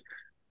long as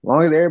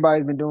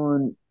everybody's been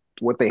doing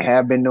what they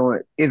have been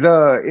doing, is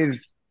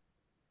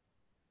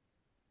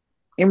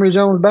Emory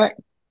Jones back?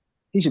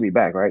 He should be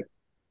back, right?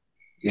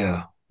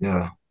 Yeah,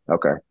 yeah.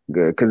 Okay,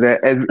 good. Because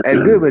as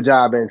good of a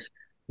job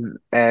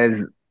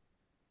as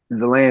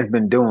Zeland's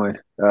been doing,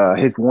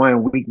 his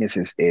one weakness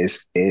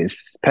is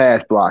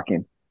pass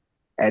blocking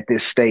at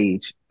this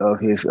stage of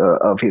his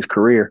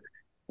career,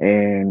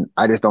 and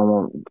I just don't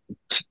want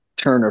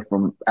Turner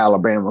from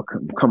Alabama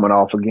coming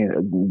off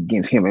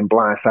against him and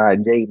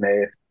blindside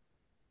Jaden ass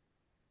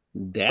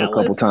a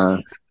couple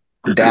times.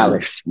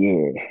 Dallas,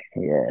 yeah.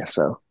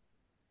 So,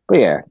 but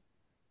yeah,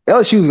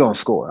 LSU's gonna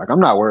score. Like I'm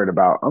not worried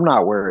about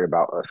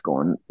us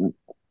scoring.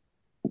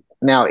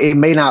 Now it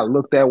may not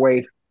look that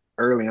way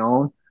early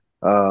on.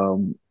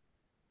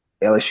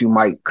 LSU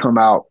might come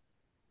out,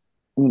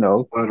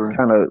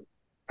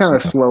 kind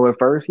of slow at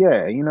first,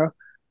 yeah.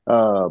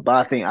 But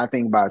I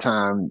think by the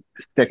time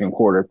second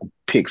quarter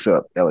picks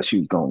up,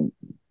 LSU's gonna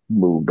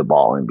move the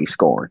ball and be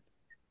scoring.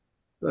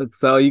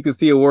 So you can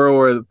see a world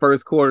where the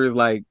first quarter is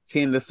like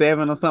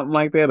 10-7 or something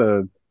like that,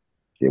 or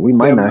Yeah, we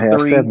might not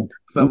have 7-3, seven.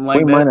 something We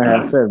like might that. not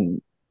have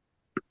seven.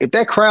 If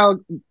that crowd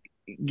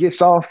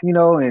gets off,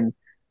 and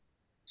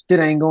shit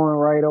ain't going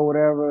right or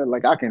whatever,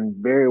 like I can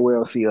very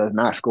well see us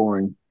not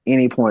scoring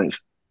any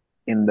points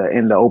in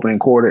the opening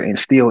quarter and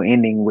still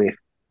ending with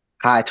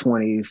high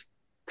 20s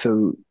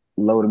to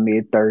low to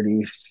mid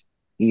 30s,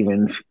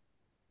 even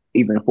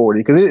 40.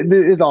 Because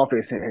this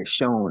offense has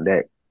shown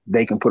that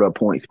they can put up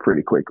points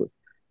pretty quickly.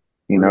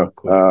 Real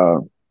quick.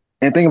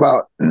 And think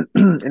about and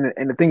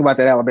the thing about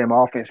that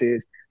Alabama offense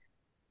is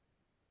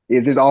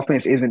this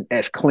offense isn't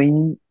as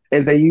clean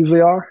as they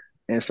usually are,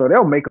 and so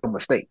they'll make a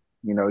mistake.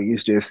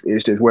 It's just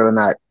whether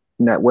or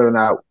not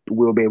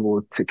we'll be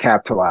able to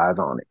capitalize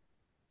on it.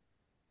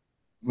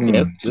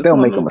 Yes, They'll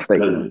make a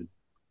mistake.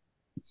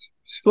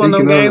 It's one of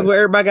them games where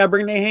everybody got to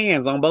bring their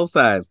hands on both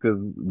sides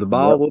because the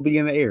ball will be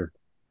in the air.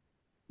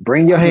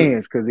 Bring your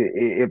hands, because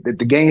if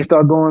the game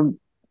start going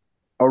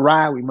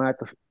awry, we might have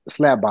to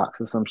slap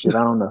box or some shit.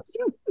 I don't know.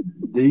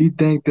 Do you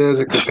think there's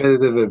a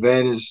competitive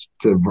advantage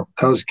to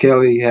Coach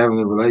Kelly having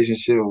a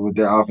relationship with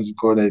their offensive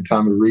coordinator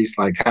Tommy Rees,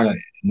 like kind of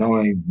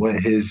knowing what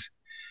his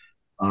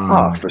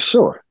for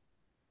sure,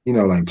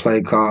 like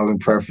play calling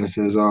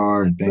preferences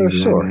are and things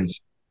of that nature?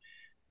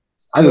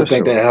 I just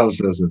think that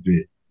helps us a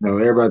bit.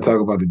 Everybody talk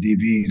about the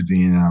DBs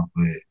being out,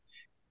 but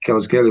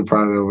Coach Kelly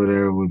probably over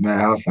there with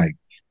Matt House like,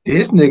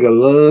 this nigga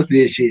loves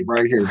this shit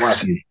right here.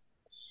 Watch it.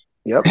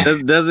 Yep.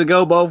 Does it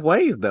go both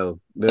ways though?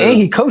 And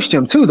he coached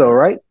him too, though,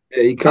 right?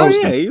 Yeah, he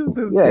coached him.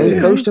 He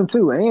coached him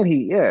too, and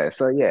he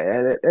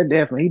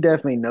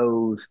definitely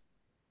knows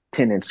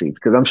tendencies.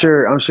 Because I'm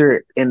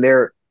sure in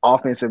their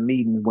offensive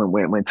meetings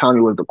when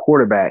Tommy was the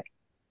quarterback,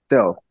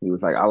 he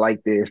was like, I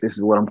like this. This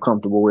is what I'm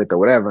comfortable with, or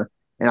whatever.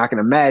 And I can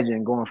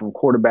imagine going from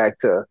quarterback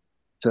to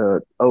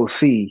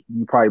OC,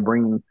 you probably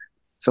bring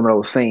some of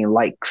those same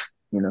likes,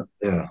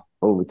 Yeah.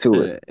 over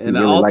to it. In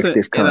He really likes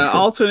this an concept.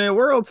 alternate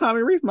world,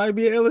 Tommy Reese might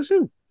be at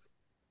LSU.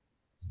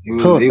 He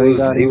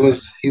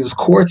was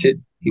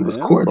courted. He was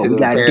Yeah. But courted we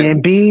got apparently.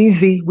 Dan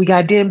Beasy. We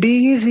got Dan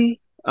Beasy.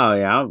 Oh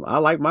yeah, I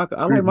like my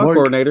Big Mike.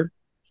 coordinator.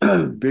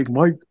 Big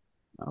Mike.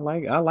 I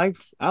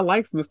likes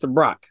Mr.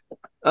 Brock.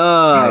 Hey,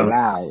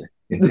 loud.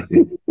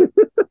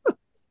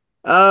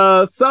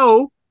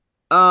 So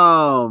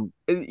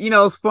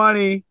it's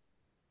funny.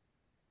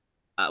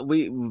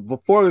 We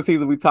before the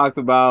season we talked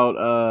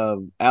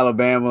about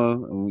Alabama.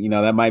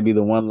 That might be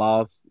the one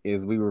loss,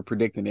 is we were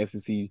predicting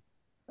SEC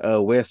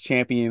West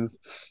champions.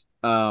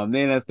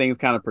 Then as things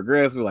kind of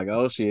progress, we're like,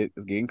 oh shit,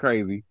 it's getting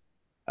crazy.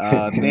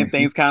 Then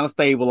things kind of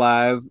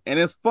stabilize, and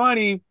it's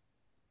funny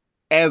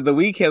as the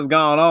week has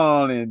gone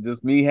on, and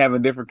just me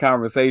having different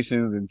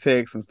conversations and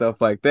texts and stuff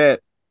like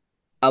that.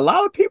 A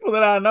lot of people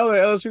that I know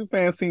that LSU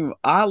fans seem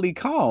oddly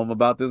calm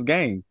about this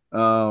game.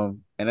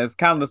 And it's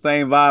kind of the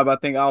same vibe I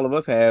think all of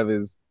us have.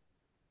 Is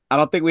I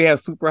don't think we have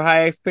super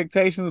high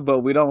expectations, but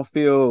we don't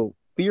feel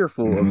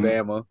fearful of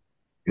Bama.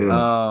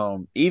 Yeah.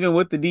 Even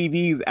with the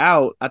DBs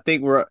out, I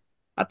think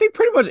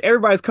pretty much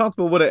everybody's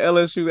comfortable with an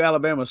LSU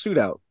Alabama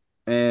shootout.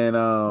 And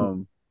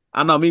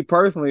I know me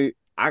personally,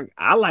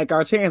 I like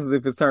our chances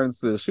if it turns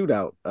to a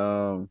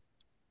shootout.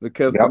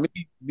 Because to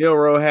me,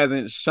 Milroe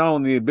hasn't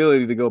shown the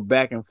ability to go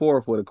back and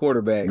forth with a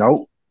quarterback.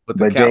 Nope. But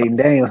Jaden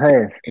Daniels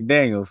has. And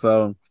Daniels,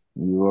 so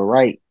you were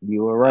right.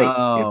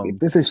 If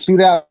this is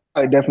shootout,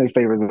 it definitely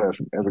favors us.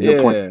 That's a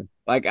good point.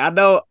 Like I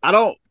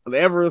don't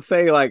ever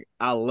say like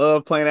I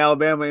love playing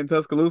Alabama in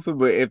Tuscaloosa,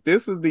 but if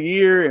this is the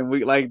year, and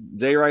we, like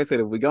Jay Wright said,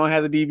 if we gonna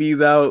have the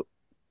DBs out,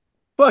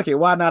 fuck it,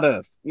 why not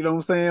us? You know what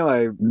I'm saying?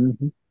 Like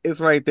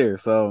it's right there.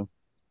 So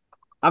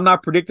I'm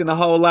not predicting a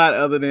whole lot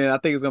other than I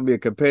think it's gonna be a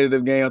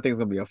competitive game. I think it's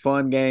gonna be a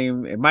fun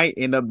game. It might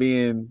end up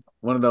being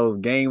one of those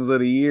games of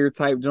the year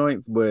type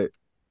joints, but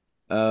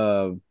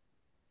I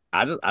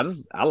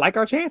like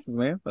our chances,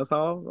 man. That's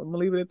all. I'm gonna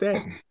leave it at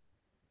that.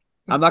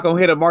 I'm not gonna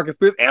hit a Marcus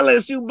Spears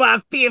LSU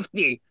by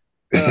 50.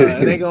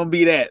 It ain't gonna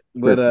be that,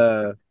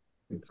 but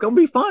it's gonna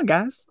be fun,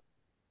 guys.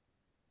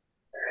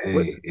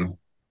 Hey,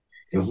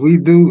 if we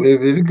do, if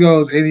it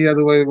goes any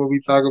other way than what we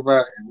talk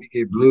about, and we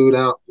get blued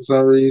out for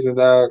some reason,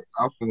 dog,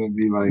 I'm gonna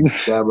be like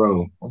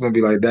Dabo. I'm gonna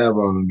be like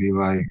Dabo and be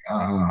like,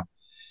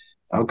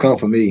 don't come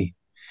for me,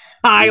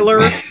 Tyler.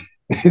 Don't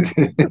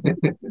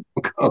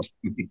come for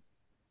me.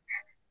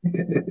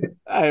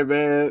 Hey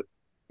man,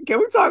 can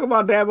we talk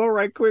about Dabo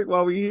right quick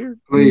while we here?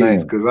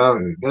 Please, because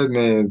that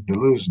man is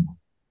delusional.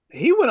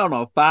 He went on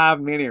a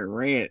 5-minute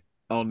rant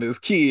on this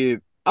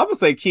kid. I'm gonna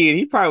say kid.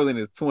 He probably was in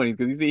his 20s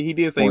because he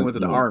did say he went to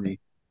the Army.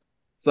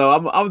 So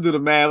I'm gonna do the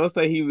math. Let's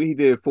say he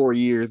did 4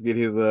 years, get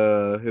his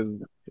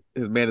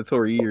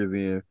mandatory years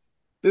in.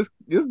 This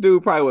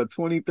dude probably what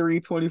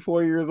 23,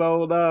 24 years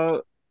old,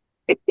 dog.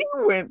 He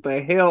went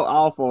the hell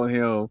off on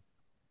him.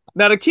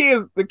 Now the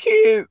kid,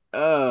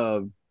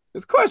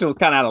 his question was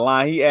kind of out of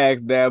line. He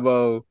asked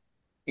Dabo,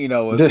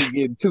 was he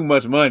getting too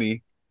much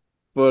money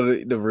for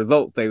the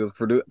results they was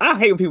producing? I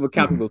hate when people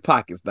count people's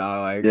pockets,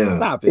 dog. Like,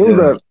 stop it. It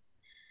was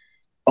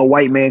a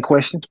white man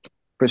question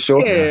for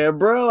sure. Yeah,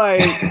 bro. Like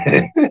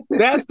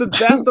that's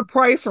the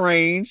price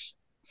range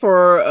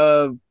for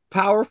a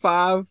Power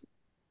 5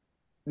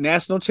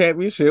 national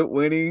championship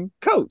winning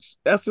coach.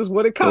 That's just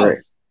what it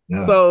costs.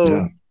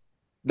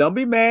 Don't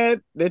be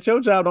mad that your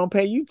job don't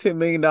pay you $10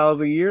 million a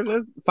year.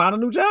 Let's find a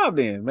new job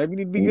then. Maybe you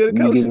need to be good at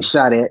coaching. You getting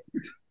shot at.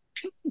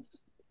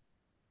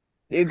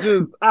 It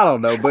just, I don't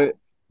know.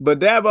 But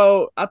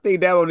Dabo, I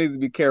think Dabo needs to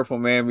be careful,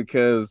 man,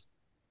 because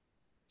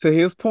to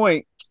his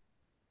point,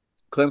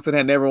 Clemson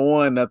had never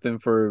won nothing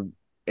for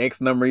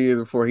X number of years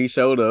before he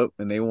showed up,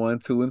 and they won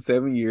 2 in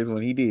 7 years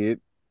when he did.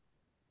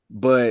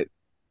 But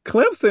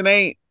Clemson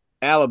ain't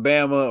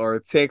Alabama or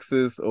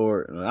Texas,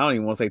 or I don't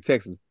even want to say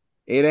Texas.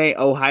 It ain't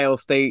Ohio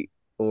State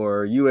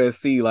or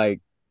USC. Like,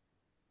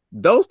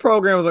 those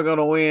programs are going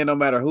to win no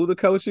matter who the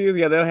coach is.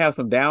 Yeah, they'll have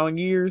some down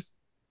years,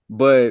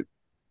 but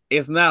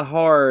it's not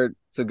hard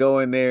to go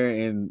in there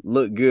and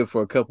look good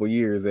for a couple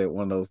years at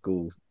one of those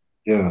schools.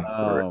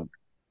 Yeah.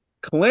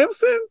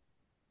 Clemson,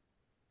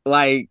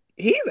 like,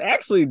 he's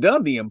actually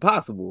done the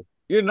impossible.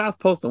 You're not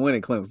supposed to win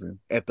at Clemson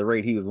at the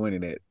rate he was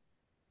winning at.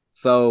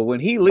 So when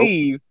he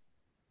leaves,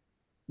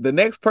 the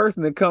next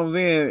person that comes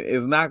in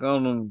is not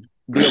going to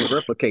be able to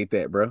replicate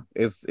that, bro.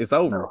 It's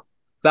over. No.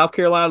 South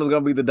Carolina is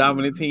going to be the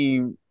dominant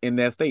team in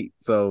that state.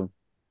 So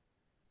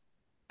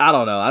I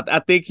don't know. I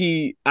think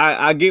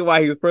I get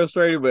why he's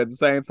frustrated, but at the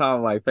same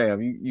time, like,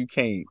 fam, you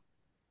can't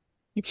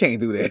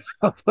do that.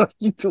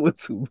 You doing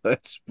too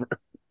much, bro.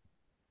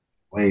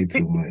 Way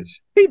too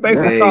much. He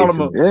basically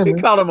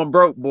called him a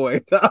broke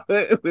boy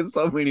with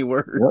so many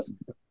words.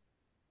 Yep.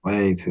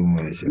 Way too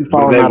much.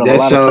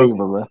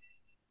 That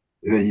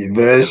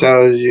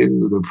shows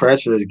you the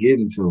pressure is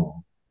getting to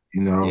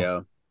him.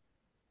 Yeah.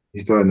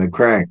 he's starting to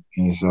crack,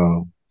 and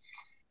so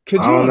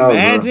Could I you don't know, bro.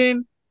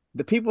 imagine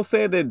the people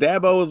said that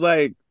Dabo was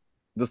like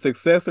the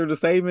successor to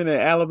Saban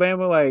at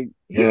Alabama? Like,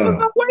 there's Yeah.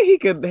 no way he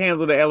could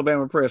handle the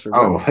Alabama pressure,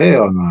 bro. Oh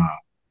hell no,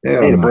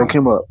 hell They'd have no. broke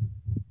him up.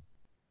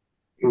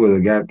 He would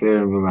have got there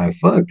and been like,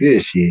 "Fuck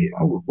this shit.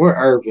 We're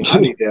Urban. I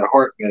need that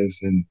heart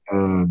medicine,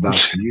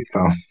 doctor. You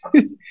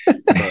talking?"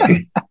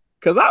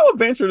 Because I would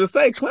venture to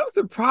say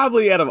Clemson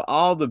probably out of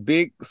all the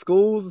big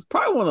schools is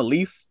probably one of the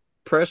least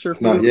pressure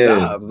It's not, filled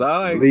yeah,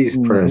 jobs.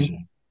 least pressure.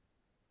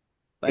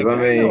 Because Like I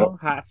there ain't mean, no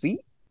hot seat.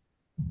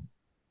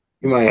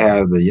 you might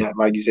have the young,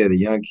 like you said, the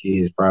young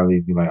kids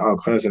probably be like, "Oh,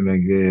 Clemson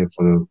been good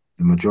for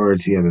the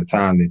majority of the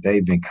time that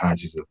they've been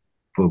conscious of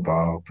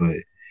football." But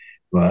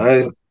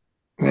us,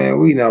 man,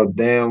 we know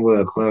damn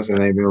well Clemson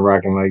ain't been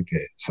rocking like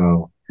that.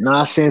 So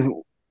Nonsense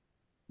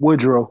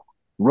Woodrow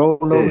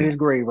rolling over yeah, his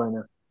grave right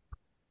now.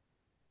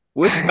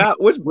 Which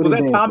What was he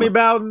that Tommy dancing?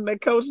 Bowden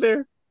that coach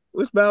there?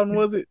 Which Bowden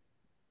was it?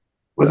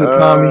 was it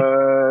Tommy?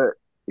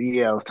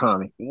 Yeah, it was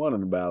Tommy. One of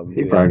the Bowdens,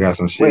 He yeah. probably got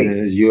some shit Wait, in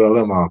his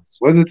ULM office.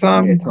 Was it yeah,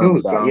 Tommy? It Tommy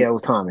was Bowden. Yeah, Tommy. it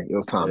was Tommy. It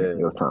was Tommy. It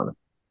Yeah. was Tommy.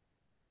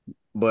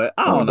 But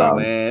I Tommy don't know, Bowden.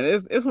 man.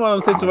 It's one of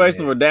those Oh situations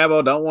man. where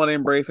Dabo don't want to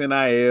embrace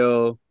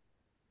NIL.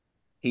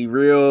 He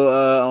real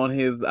on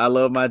his I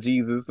love my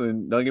Jesus,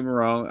 and don't get me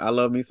wrong, I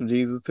love me some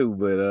Jesus too,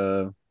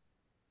 but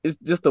it's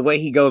just the way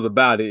he goes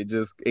about it,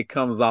 just it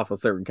comes off a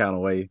certain kind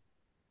of way.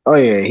 Oh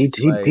yeah, he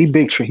Like,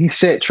 big he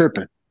set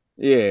tripping.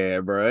 yeah,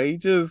 bro. He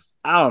just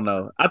I don't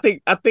know. I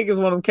think it's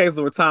one of them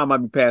cases where time might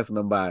be passing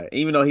him by.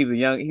 Even though he's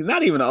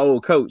not even an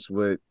old coach,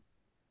 but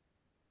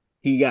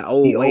he got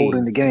He old old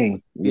in the ways.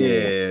 game.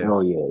 Yeah. Yeah.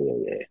 Oh yeah.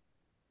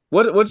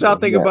 What y'all Yeah, he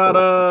think got about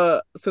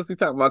old. since we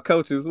talking about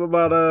coaches, what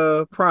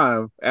about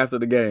Prime after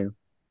the game?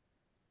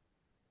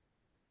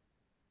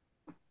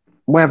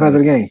 What happened Man, after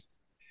the game?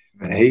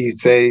 he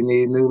say he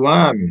need new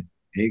linemen.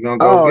 He gonna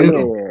go Oh get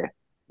them.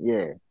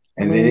 yeah.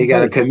 I And then he mean,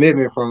 got a hey,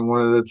 commitment from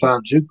one of the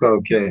top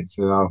JUCO cats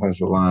in the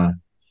offensive line.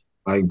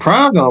 Like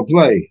Prime don't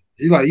play.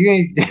 You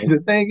ain't.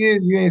 The thing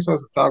is, you ain't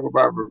supposed to talk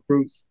about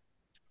recruits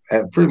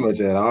at pretty much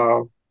at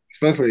all,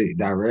 especially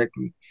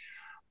directly.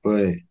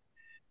 But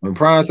when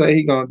Prime say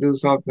he gonna do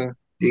something,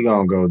 he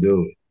gonna go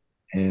do it.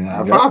 And if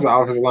I yep, was an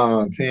offensive line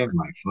on the team, I'm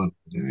like fuck,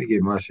 let me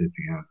get my shit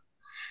together.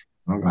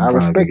 I'm gonna I try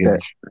to respect get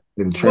that.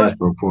 the But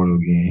transfer portal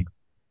again.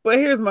 but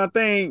here's my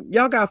thing.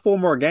 Y'all got 4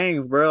 more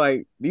games, bro.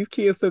 Like these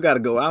kids still got to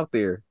go out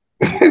there.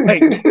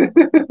 Like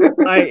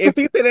like if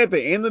he said at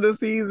the end of the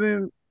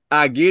season,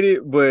 I get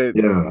it, but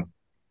Yeah.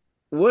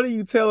 what are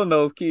you telling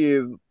those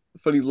kids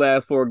for these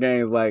last 4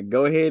 games? Like,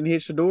 go ahead and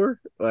hit your door.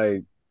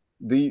 Like,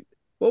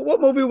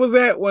 what movie was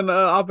that when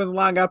the offensive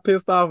line got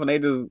pissed off and they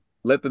just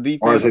let the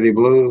defense? Varsity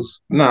Blues?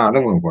 Nah,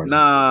 that wasn't Varsity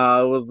Blues.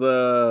 Nah, it was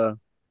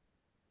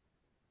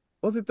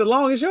it The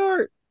Longest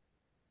Yard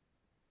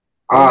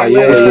when Ah, they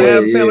let yeah,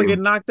 Adam Sandler yeah. get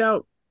knocked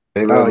out?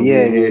 They let Oh him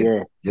yeah, get hit.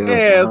 yeah. Yeah.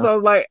 Yeah, Uh-huh. so I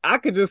was like, I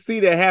could just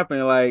see that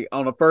happening, like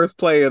on the first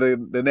play of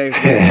the next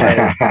game. Like,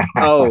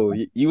 oh,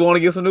 you want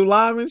to get some new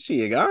linemen?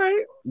 Shit, all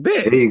right,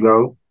 bet. There you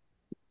go.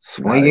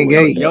 Nah, they Swinging wouldn't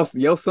Your do gate. that.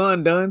 your your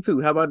son done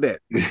too. How about that?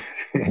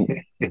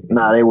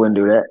 Nah, they wouldn't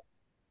do that.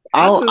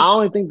 I I just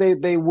only think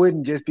they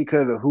wouldn't just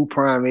because of who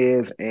Prime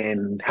is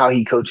and how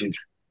he coaches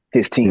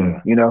his team,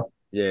 Yeah, you know?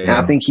 And yeah.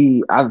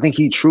 yeah. I think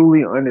he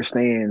truly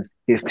understands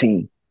his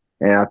team.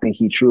 And I think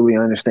he truly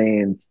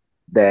understands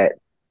that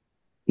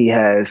he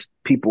has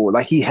people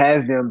like he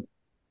has them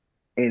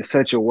in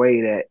such a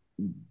way that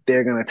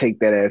they're gonna take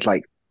that as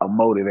like a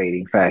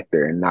motivating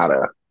factor and not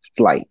a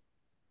slight.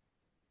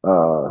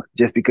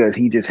 Just because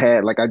he just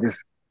had like I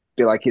just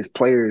feel like his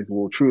players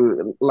will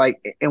truly like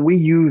and we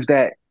use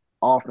that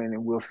often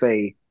and we'll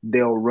say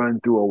they'll run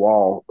through a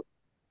wall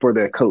for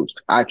their coach.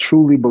 I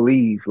truly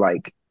believe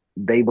like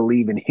they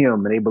believe in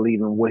him and they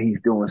believe in what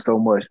he's doing so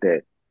much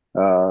that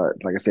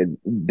like I said,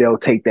 they'll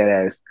take that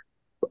as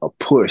a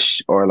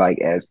push or like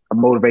as a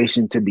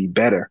motivation to be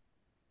better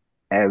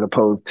as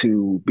opposed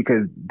to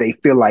because they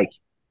feel like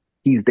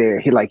he's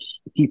there.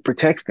 He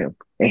protects them,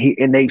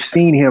 and they've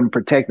seen him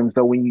protect them.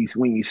 So when you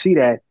see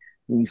that,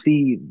 when you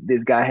see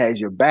this guy has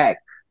your back,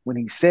 when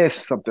he says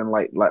something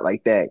like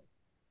that,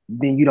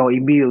 then you don't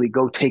immediately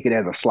go take it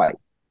as a slight.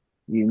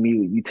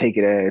 You take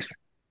it as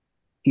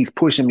he's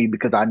pushing me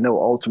because I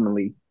know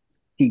ultimately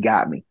he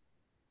got me.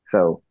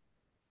 So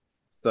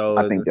So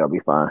I think they'll be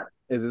fine.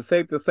 is it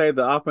safe to say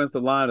the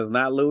offensive line is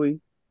not Louis?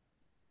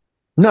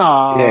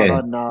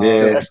 Yeah, No, yeah,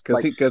 Because that's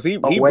like he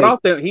wait,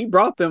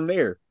 brought them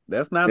there. yeah.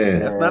 That's not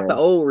the yeah.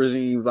 old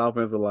regime's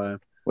offensive line.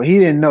 Well, he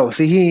didn't know.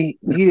 See, he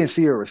didn't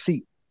see a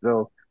receipt,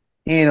 so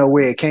he didn't know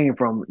where it came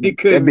from. He That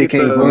couldn't bit get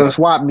came from the Well,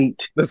 swap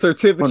meet the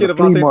from the certificate of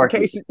flea market.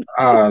 authentication.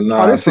 Oh,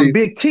 nah. this from See,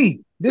 Big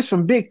T. This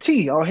from Big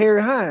T. Oh,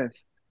 Harry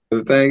Hines.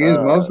 the thing is, Uh,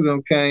 most of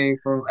them came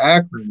from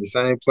Akron, the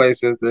same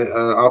place as the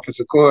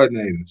offensive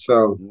coordinator.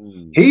 So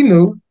Mm. he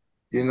knew,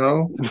 you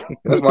know,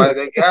 that's why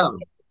they got him.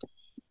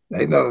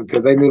 They know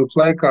because they knew the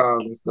play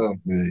calls and stuff.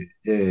 But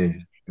yeah,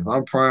 if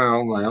I'm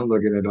Prime, I'm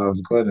looking at the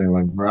offensive coordinator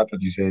like, bro, I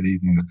thought you said these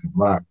niggas could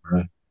block,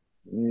 bro.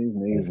 these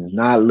niggas is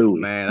not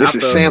Louis. Man, I This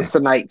is felt Yeah.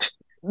 Samsonite.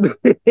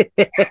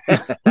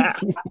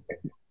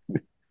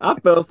 I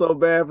felt so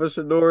bad for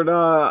Shador,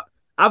 dog.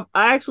 I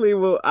actually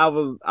I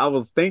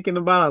was thinking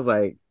about it. I was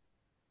like,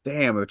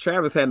 damn, if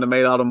Travis hadn't have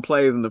made all them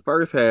plays in the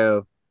first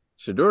half,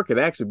 Shador could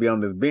actually be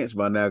on this bench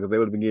by now because they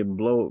would have been getting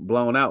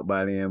blown out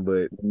by then.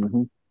 But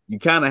you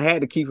kind of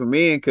had to keep him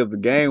in because the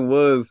game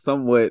was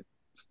somewhat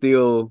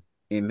still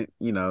in,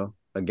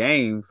 a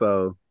game.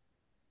 So,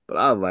 but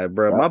I was like,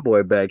 bro, my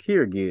boy back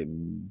here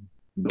getting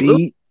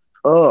beat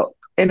up.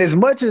 And as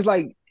much as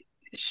like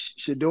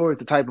Shador is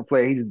the type of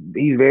player,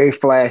 he's very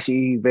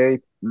flashy, he's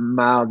very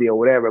mouthy or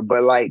whatever,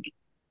 but like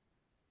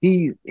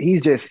he's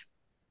just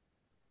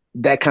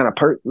that kind of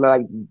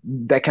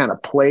that kind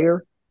of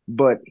player,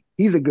 but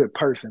he's a good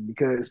person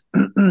because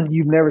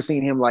you've never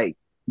seen him like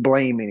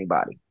blame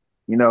anybody,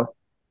 you know?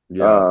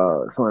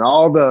 Yeah. So in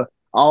all the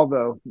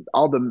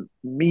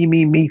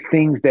me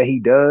things that he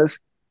does,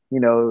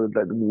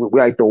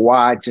 like the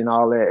watch and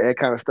all that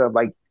kind of stuff,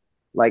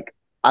 like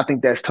I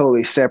think that's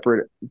totally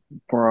separate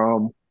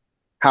from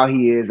how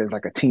he is as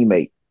like a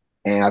teammate.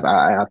 And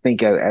I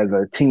think as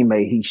a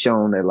teammate, he's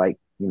shown that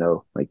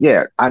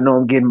yeah, I know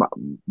I'm getting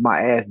my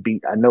ass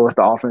beat. I know it's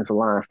the offensive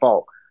line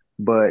fault,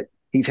 but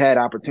he's had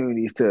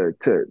opportunities to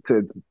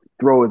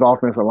throw his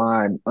offensive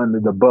line under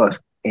the bus,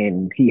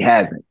 and he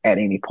hasn't at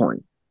any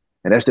point.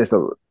 And that's just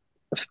a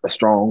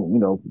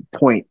strong,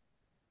 point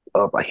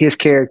of his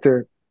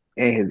character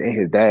and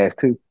his dad's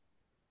too.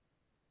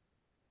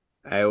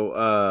 Hey,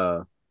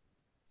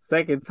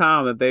 second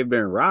time that they've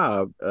been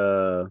robbed.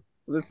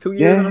 Was it 2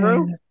 years in a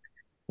row?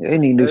 They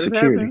need new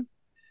security.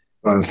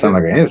 Doesn't sound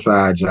like an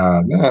inside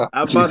job. No.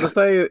 I'm about to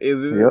say,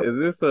 is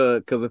this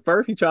because at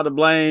first he tried to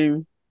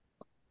blame,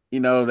 the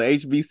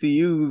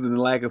HBCUs and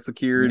the lack of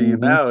security,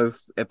 and now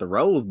it's at the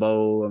Rose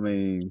Bowl. I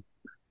mean,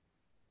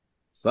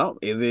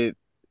 is it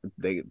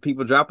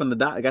people dropping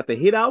got the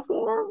hit out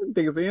for him? You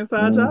think it's an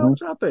inside job?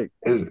 What y'all think?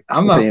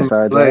 I'm not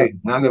inside job.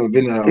 I've never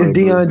been there. It's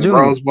Deion Jr.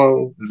 Rose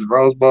Bowl. Is the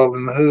Rose Bowl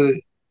in the hood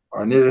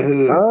or near the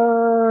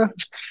hood?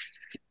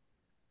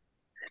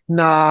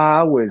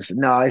 No, it's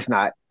not. It's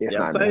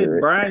not.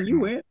 Brian,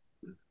 you went.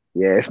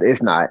 Yeah,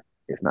 it's not.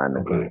 It's not in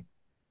the hood.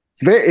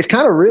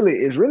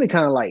 It's really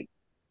kind of like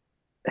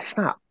it's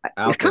not.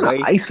 It's kind of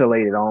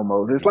isolated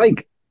almost. It's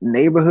like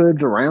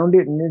neighborhoods around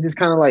it, and it's just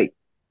kind of like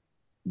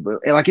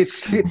it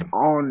sits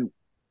on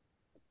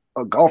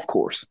a golf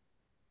course.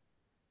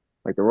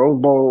 Like the Rose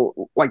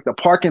Bowl, like the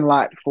parking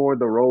lot for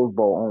the Rose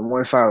Bowl on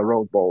one side of the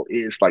Rose Bowl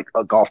is like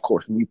a golf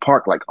course, and you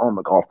park like on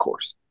the golf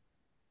course.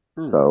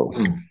 So,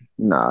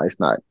 no, it's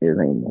not. It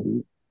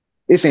ain't.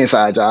 It's an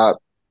inside job,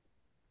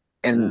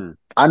 and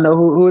I know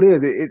who it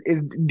is.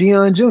 It's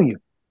Deion Jr.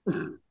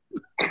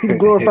 He's a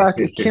glorified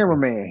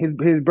cameraman.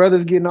 His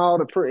brother's getting all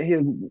his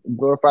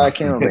glorified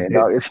cameraman.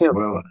 Dog, it's him.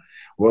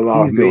 Well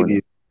off media.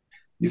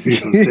 You see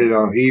some shit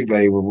on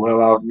eBay with well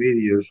off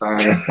media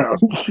signing out.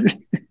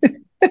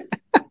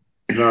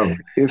 No,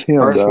 it's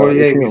him. First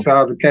 48, we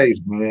solved the case,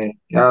 man.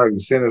 Y'all can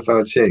send us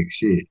our check.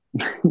 Shit.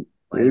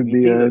 If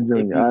you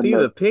see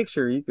the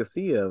picture, you can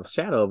see a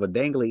shadow of a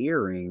dangly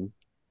earring.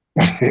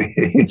 Gotta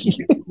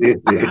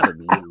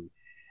be you.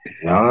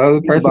 No,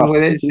 the person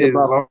with that shit is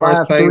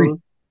Lawrence Taylor.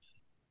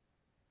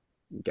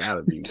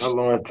 Gotta be. No,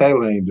 Lawrence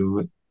Taylor ain't do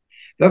it.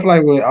 That's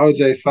like when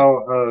OJ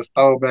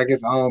stole back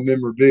his own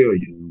memorabilia.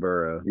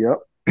 Bruh. Yep.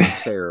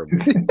 Terrible.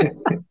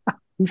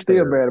 He's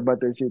still mad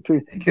about that shit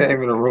too. He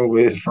came in the room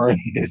with his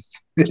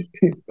friends.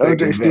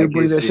 OJ still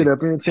bring that shit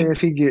up any chance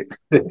he get.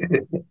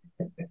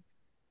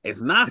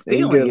 It's not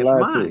stealing, it's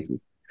mine.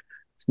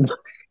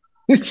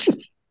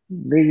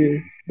 Nigga,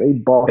 they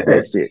bought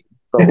that shit.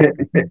 So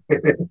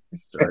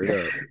straight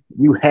up.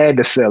 You had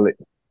to sell it.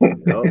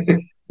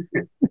 Yep.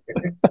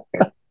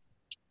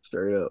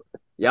 Straight up.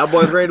 Y'all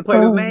boys ready to play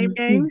this name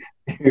game?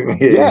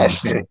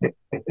 Yes.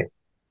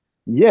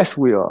 Yes,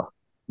 we are.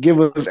 Give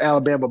us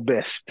Alabama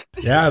best.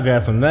 Y'all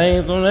got some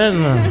names on that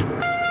line.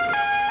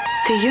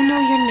 Do you know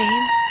your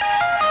name?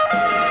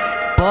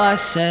 Boy,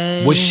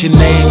 say, what's your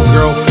name,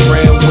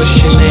 girlfriend?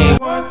 What's your name?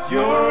 What's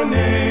your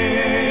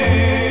name?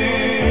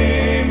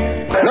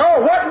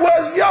 No, what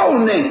was your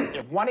name?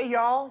 If one of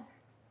y'all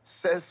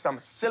says some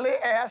silly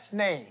ass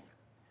name,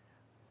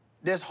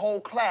 this whole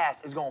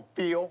class is gonna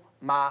feel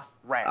my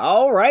wrath.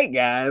 All right,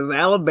 guys,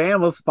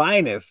 Alabama's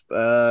finest. We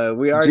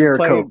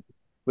already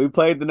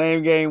played the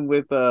name game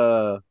with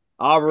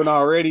Auburn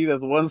already.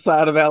 That's one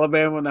side of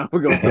Alabama. Now we're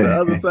going to the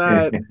other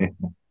side.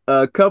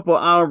 A couple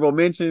honorable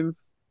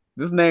mentions.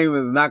 This name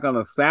is not going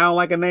to sound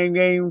like a name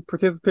game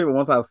participant, but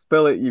once I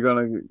spell it, you're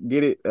going to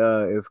get it.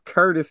 It's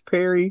Curtis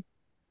Perry,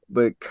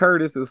 but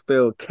Curtis is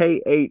spelled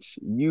Khurtiss.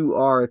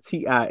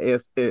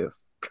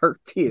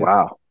 Curtis.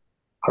 Wow.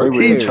 They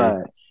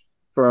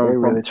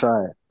really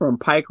tried. From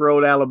Pike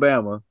Road,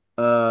 Alabama.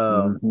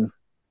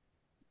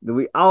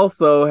 We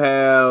also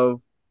have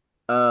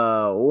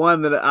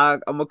one that I'm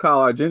gonna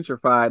call our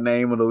gentrified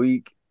name of the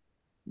week.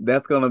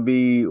 That's gonna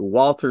be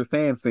Walter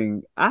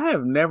Sansing. I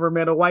have never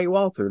met a white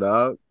Walter,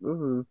 dog. I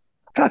feel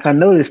like I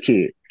know this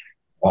kid.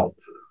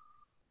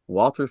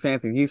 Walter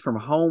Sansing. He's from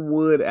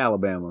Homewood,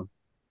 Alabama.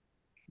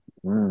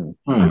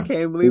 I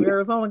can't believe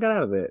Arizona got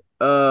out of that.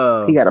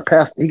 He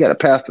got a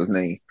pastor's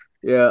name.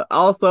 Yeah.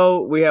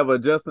 Also, we have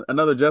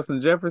another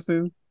Justin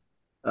Jefferson.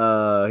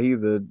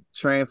 He's a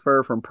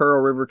transfer from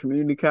Pearl River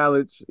Community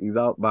College. He's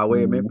out by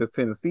way of Memphis,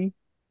 Tennessee.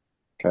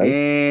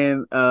 Okay.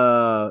 And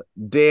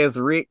Des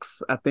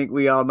Ricks, I think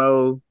we all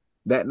know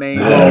that name.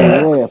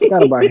 Oh yeah, I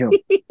forgot about him.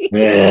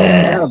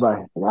 Yeah.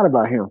 Forgot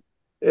about him.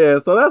 Yeah,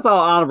 so that's all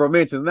honorable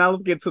mentions. Now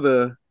let's get to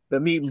the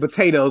meat and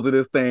potatoes of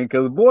this thing,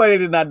 because boy, they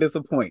did not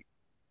disappoint.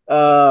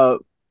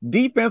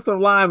 Defensive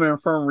lineman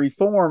from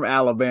Reform,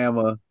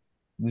 Alabama,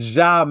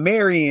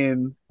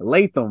 Jamarian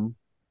Latham.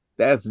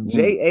 That's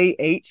Jah.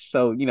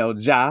 So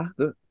Ja.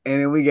 And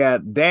then we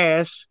got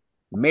Dash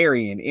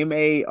Marion,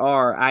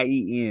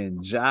 Marien,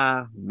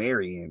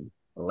 Jamarian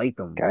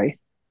Latham.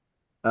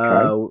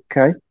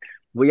 Okay.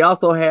 We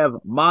also have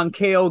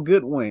Monkel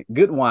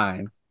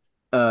Goodwine.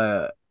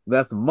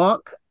 That's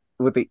Monk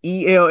with the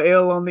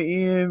ELL on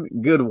the end.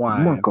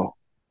 Goodwine. Monko.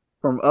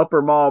 From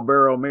Upper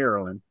Marlboro,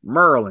 Maryland.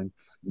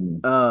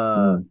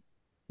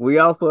 We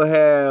also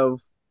have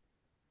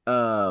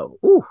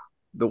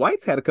the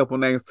whites had a couple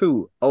names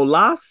too.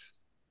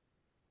 Olas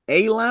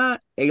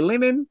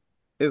Alinen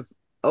is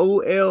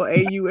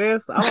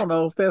Olaus. I don't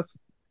know if that's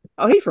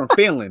he's from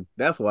Finland.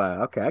 That's why.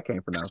 Okay, I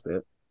can't pronounce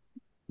that.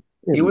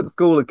 He went to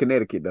school in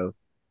Connecticut though.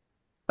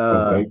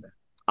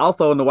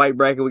 Also in the white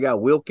bracket, we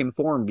got Wilkin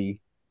Formby.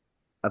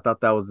 I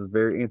thought that was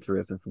very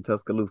interesting, from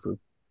Tuscaloosa.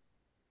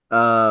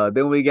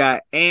 Then we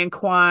got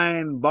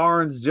Anquine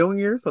Barnes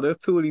Jr. So there's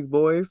two of these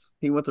boys.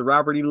 He went to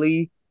Robert E.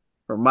 Lee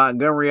from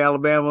Montgomery,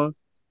 Alabama.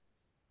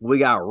 We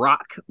got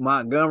Rock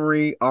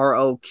Montgomery,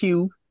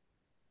 ROQ.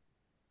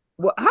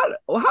 Well, how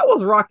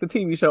was Rock the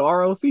TV show?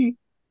 ROC?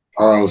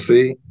 ROC?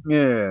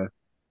 Yeah.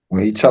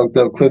 When he choked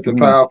up Clifton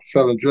Powell for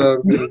selling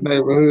drugs in his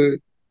neighborhood,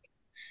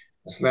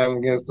 slammed him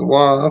against the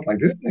wall. I was like,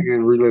 this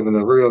nigga reliving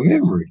a real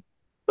memory.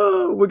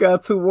 We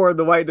got two more in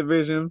the white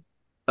division.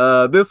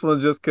 This one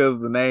just because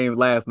the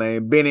last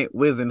name, Bennett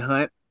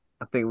Wisenhunt.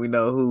 I think we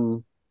know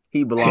who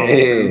he belongs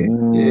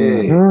to.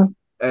 Yeah.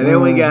 And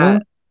then we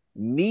got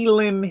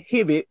Neelan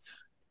Hibbett.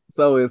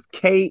 So it's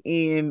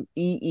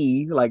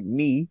Knee, like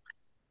knee,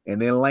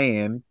 and then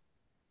land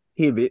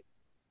Hibbett.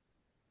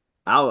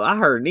 I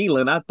heard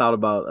Neelan. I thought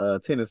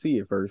about Tennessee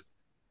at first.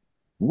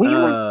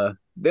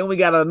 Then we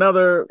got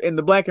another in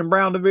the black and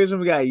brown division.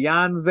 We got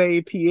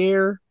Yanze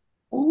Pierre.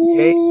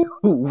 Yhonzae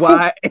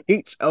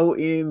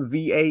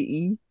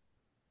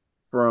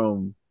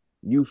from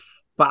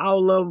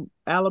Eufaula,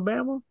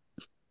 Alabama.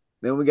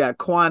 Then we got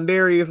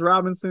Quandarius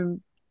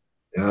Robinson.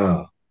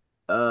 Yeah.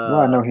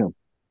 I know him.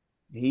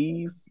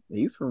 He's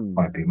from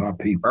might be my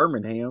people.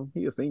 Birmingham.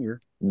 He a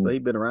senior, so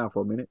he's been around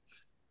for a minute.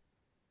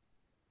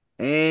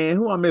 And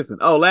who I'm missing?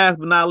 Oh, last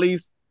but not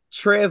least,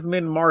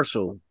 Tresman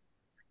Marshall.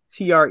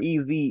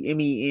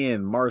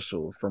 Trezmen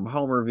Marshall from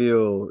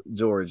Homerville,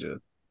 Georgia.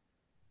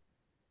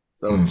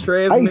 So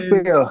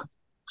Tresman.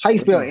 How you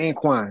spell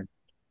Anquine?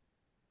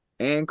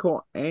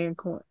 Anquin.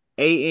 Anquin.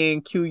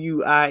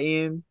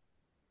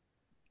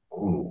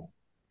 Oh,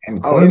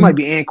 it might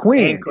be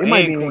Anquin. It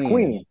might be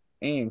Anquin.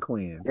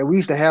 Anquin. And we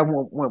used to have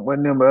one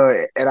of them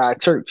at our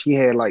church. He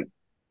had like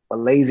a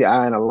lazy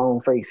eye and a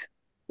long face.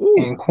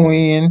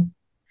 Anquin.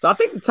 So I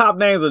think the top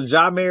names are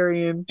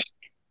Jamarian,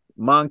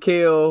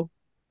 Monkel,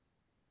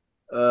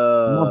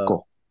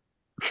 Monko.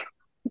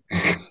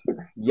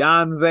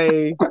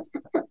 Yanze,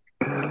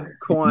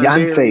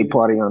 Yancey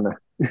party on the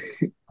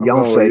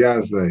Yancey.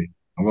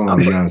 I'm going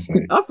with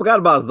Yancey. I forgot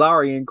about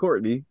Zari and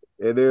Courtney.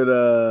 And then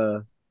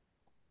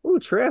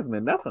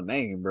Tresman, that's a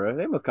name, bro.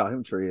 They must call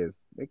him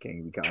Trez. They can't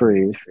even call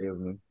him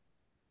Tresman.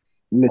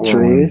 You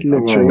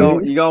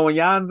going with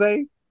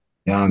Yanze?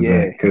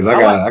 Yanze, because I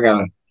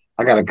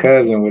got a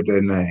cousin with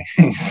that name.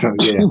 So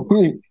yeah.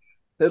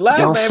 The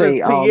last name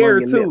is Pierre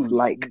too.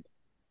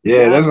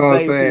 Yeah, that's what I'm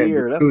saying.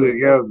 Two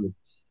together.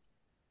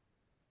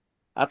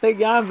 I think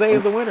Yanze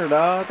is the winner,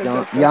 dog.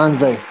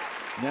 Yanze.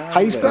 How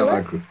you spell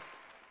it?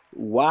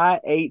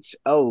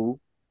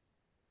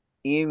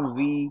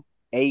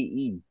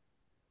 YHONZAE.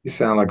 You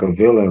sound like a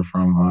villain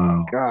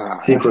from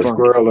Secret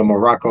Squirrel in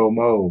Morocco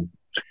Mode.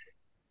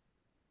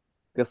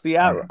 Cause see,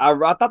 I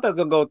thought that was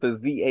gonna go with the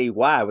ZAY,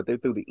 but they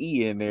threw the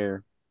E in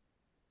there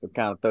to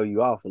kind of throw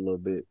you off a little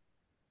bit.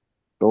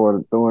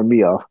 Throwing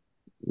me off.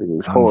 It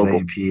was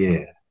horrible.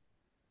 Pierre.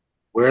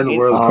 Where in the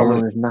world is Carmen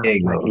San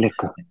Diego?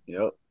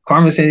 Yep.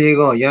 Carmen San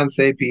Diego and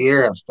Yanze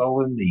Pierre have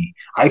stolen the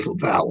Eiffel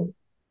Tower.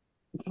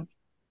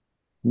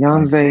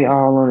 Yanze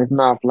all on his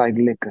mouth like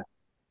liquor.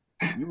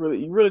 You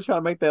really trying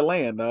to make that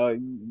land, dog.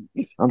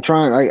 I'm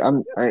trying.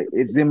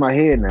 It's in my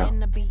head now.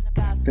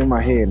 It's in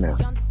my head now.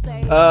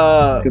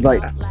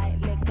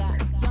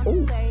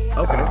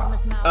 Okay.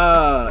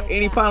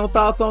 Any final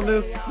thoughts on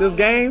this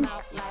game?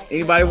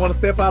 Anybody want to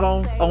step out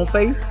on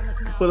faith?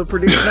 Put a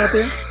prediction out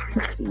there?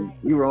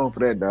 You wrong for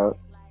that, dog.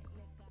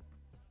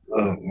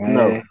 Look, man.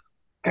 No.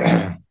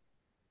 I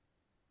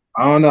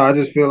don't know. I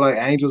just feel like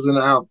Angels in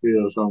the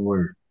outfield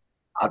somewhere.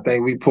 I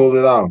think we pulled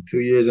it off 2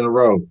 years in a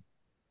row.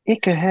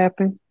 It could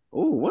happen.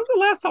 Ooh, when's the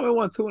last time we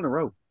won 2 in a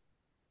row?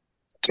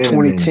 Been a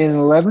minute. 2010 and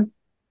 11.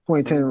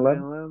 2010 and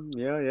 11. 11.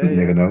 Yeah. This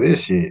nigga know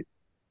this shit.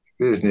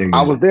 This nigga.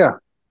 I was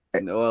there.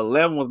 No,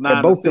 11 was At 9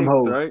 to both them 6,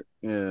 hoes. right?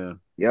 Yeah.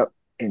 Yep.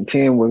 And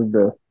 10 was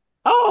the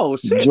Oh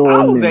shit! I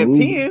Jordan was and at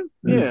Ruby. 10.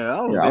 Yeah, I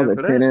was I there was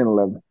for at 10 that. and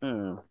 11.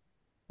 Yeah.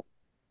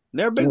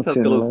 Never been I to was 10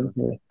 and Tuscaloosa.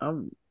 11,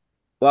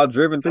 yeah. I've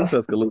driven through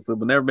Tuscaloosa,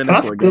 but never been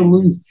there for a game.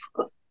 Tuscaloosa.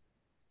 I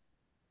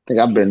think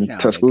I've been to T-Town,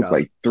 they Tuscaloosa call it.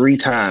 like 3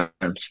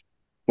 times.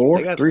 Four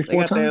They times.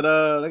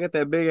 got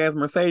that big ass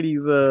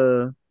Mercedes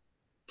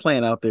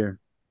plant out there.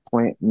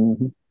 Plant.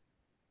 Mm-hmm.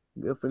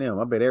 Good for them.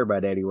 I bet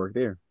everybody daddy worked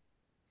there.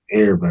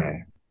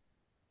 Everybody.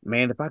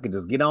 Man, if I could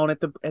just get on at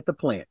the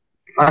plant.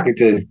 If I could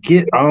just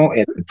get on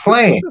at the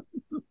plant.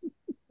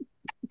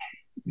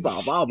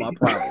 Solve all my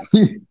problems.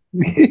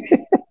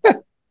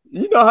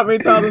 You know how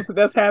many times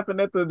that's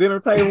happened at the dinner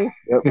table?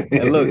 Yep.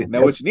 And look,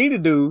 now what you need to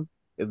do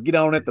is get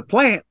on at the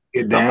plant.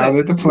 Get down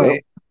at the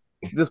plant.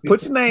 Just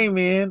put your name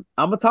in.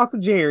 I'm gonna talk to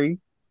Jerry,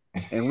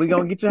 and we're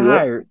gonna get you Yep.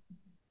 hired.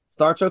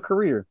 Start your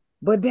career.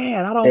 But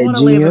Dad, I don't At want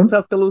to live in GM?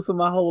 Tuscaloosa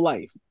my whole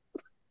life.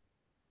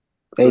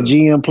 At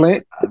GM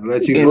plant. I'd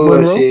let you In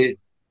bullshit.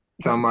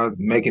 Talking about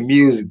making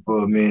music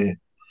for a minute.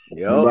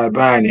 Yep. Nobody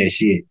buying that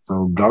shit.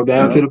 So go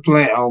down to the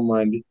plant on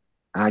Monday.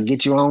 I'll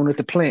get you on at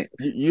the plant.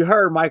 You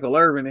heard Michael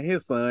Irvin and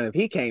his son. If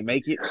he can't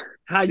make it,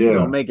 how you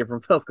gonna make it from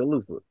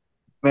Tuscaloosa?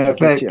 Matter of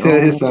fact, tell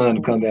his son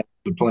to come down to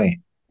the plant.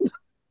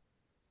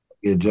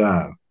 Get a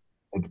job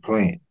at the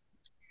plant.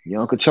 Your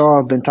Uncle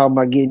Charles been talking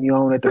about getting you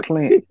on at the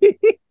plant.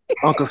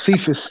 Uncle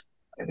Cephas.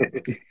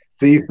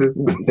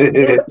 Cephas.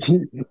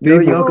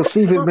 Your Uncle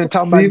Cephas been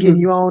talking about getting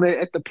you on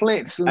at the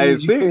plant soon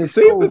as you finish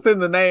school. Cephas in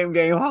the name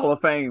game Hall of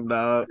Fame,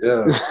 dog.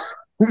 Yeah.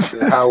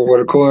 Hot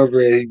water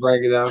cornbread, he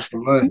bring it out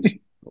for lunch.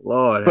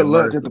 Lord, for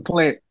lunch at the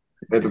plant.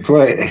 At the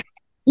plant.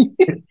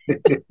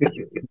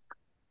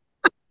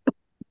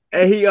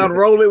 And he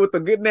unroll it with the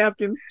good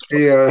napkins.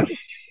 Yeah.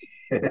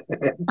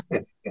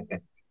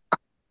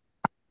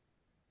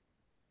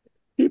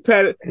 He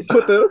put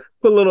a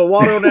little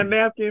water on that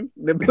napkin,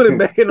 then put it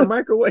back in the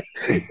microwave.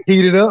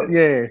 Heat it up,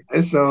 yeah.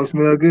 That sure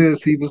smell good.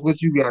 Cephas, what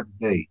you got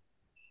today?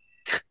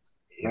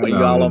 Well,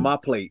 you all on my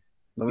plate.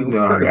 You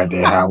know I got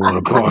that hot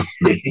water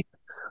cornbread.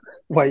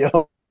 Why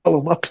y'all all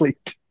on my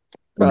plate?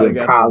 Probably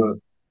got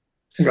collars.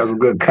 Got some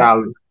good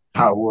collars.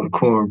 Hot water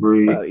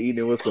cornbread. Probably eating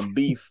it with some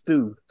beef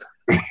stew.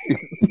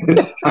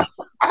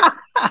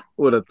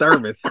 With a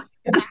thermos.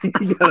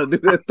 You gotta do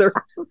that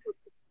thermos.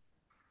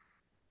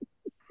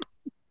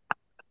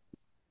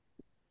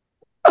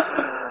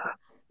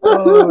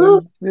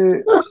 Oh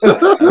shit.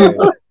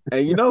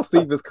 And you know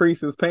Cephas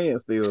creased his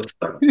pants still.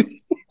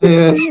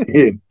 Yeah.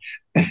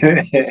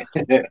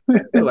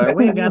 Like,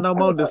 we ain't got no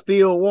more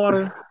distilled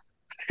water.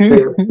 Yeah,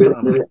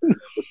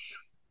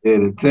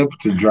 the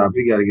temperature drop.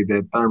 You got to get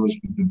that thermos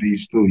with the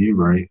beef stew. You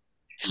right.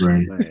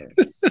 Right. Man.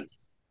 As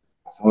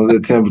soon as the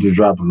temperature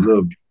drop a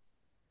little bit.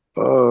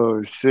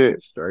 Oh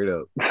shit. Straight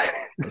up.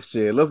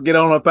 Shit. Let's get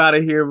on up out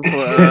of here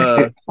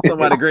before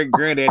somebody great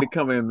granddaddy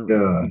come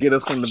and get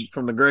us from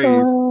the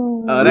grave.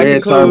 That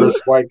Red concludes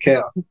thermos, white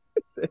cap.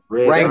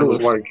 Red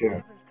thermos, white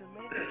cap.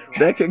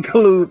 That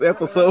concludes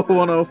episode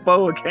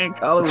 104 of Can't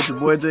Call It with your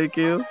boy J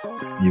Kill.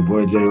 Your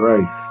boy J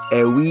Ray.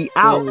 And we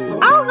out.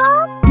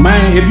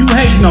 Man, if you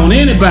hating on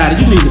anybody,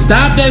 you need to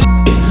stop that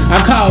shit.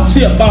 I call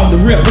Tip off the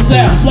rip. What's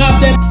that?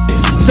 Flop that shit.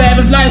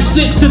 Savage Life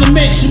 6 in the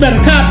mix. You better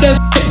cop that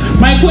shit.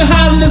 Man, quit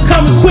hollering this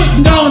coming quick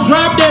and go and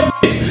drop that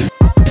shit.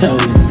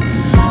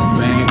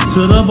 Back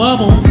to the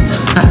bubble.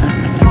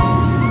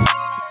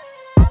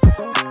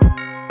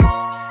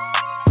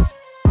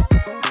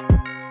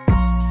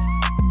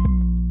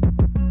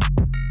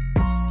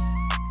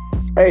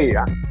 Hey,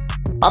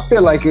 I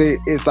feel like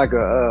it's like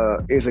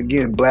it's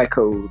again black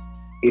code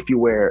if you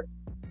wear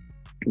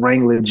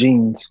Wrangler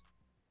jeans.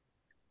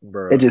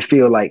 Bro. It just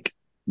feel like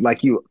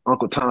you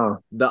Uncle Tom.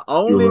 The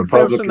only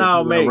exception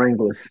I'll make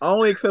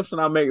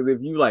is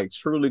if you like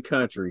truly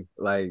country,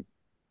 like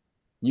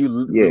you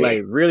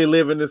like really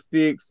live in the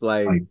sticks,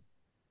 like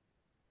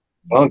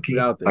Bunky.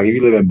 Like if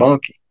you live in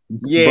Bunky.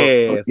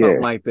 Yeah,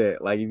 something like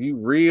that. Like if you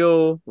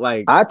real,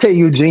 like I tell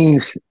you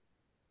jeans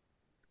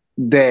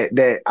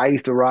that I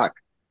used to rock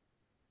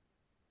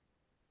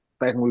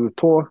back when we were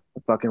poor,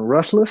 fucking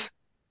Rustlers.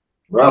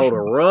 Oh, the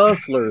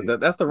Rustlers.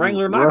 That's the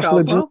Wrangler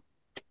knockoffs, huh?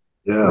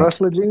 Yeah.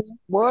 Rustler jeans,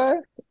 what?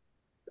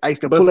 I used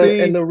to pull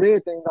that little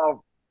red thing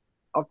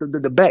off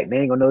the back. They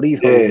ain't gonna know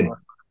these hoes.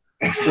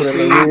 Pull that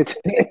little red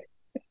thing.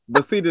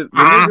 But see, the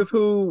niggas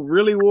who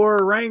really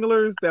wore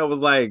Wranglers that was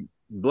like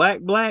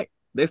black,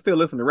 they still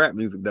listen to rap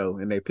music though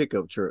in their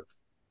pickup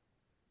trucks.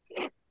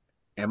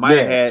 And might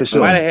have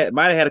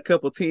had a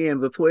couple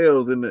 10s or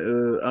 12s in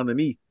the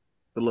underneath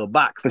the little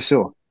box. For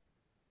sure.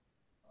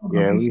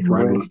 Yeah, we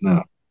Wranglers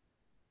now.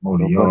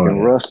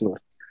 Fucking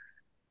Rustler.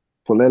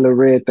 Pull that little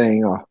red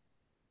thing off.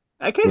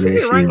 I can't you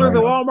get Wranglers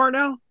at Walmart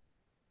now?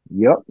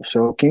 Yep,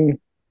 sure can.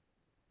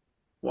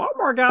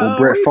 Walmart got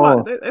Brett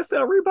Reebok. They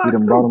sell Reeboks too. He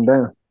done brought them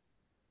down.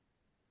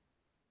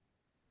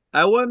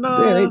 I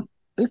wasn't.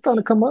 They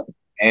starting to come up.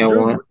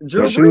 And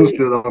Drew shoes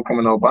still don't come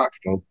in no box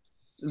though.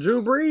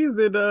 Drew Brees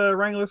did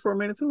Wranglers for a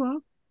minute too, huh?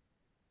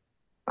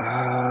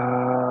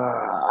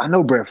 I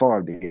know Brett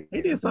Favre did.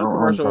 He did I some don't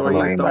commercial know where he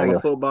about was throwing anybody a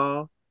else.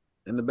 football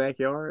in the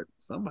backyard.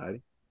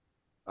 Somebody.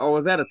 Or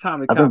was that a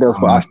Tommy I think that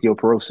Copper? was for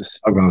osteoporosis.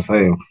 I was gonna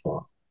say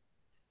before.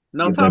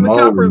 No, Get that Tommy mold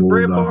Copper is removed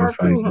Brett off his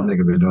Favre face. too, That huh?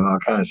 nigga been doing all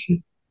kind of shit.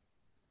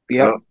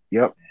 Yep.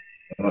 Yep.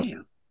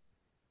 Damn.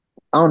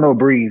 I don't know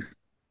Breeze.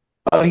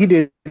 Oh, he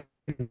did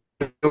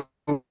the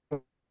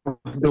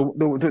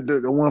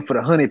one for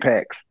the honey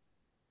packs.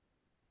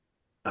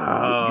 Drew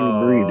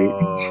Brees did.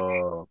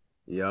 Oh,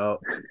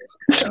 yup.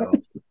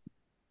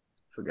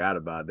 Forgot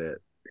about that.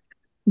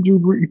 Drew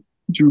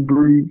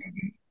Brees.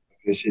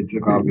 This shit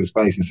took off his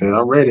face and said,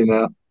 "I'm ready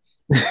now.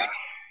 I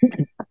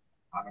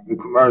can do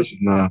commercials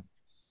now."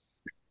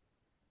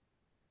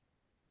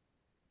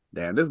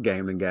 Damn, this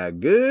game done got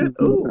good.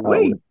 Ooh,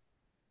 wait.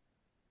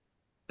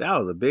 That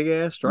was a big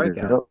ass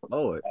strikeout. Yep.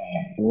 Lord.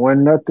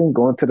 1-0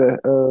 going to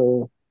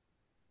the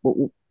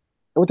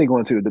what they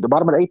going to? The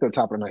bottom of the eighth or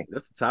top of the ninth?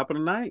 That's the top of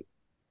the night.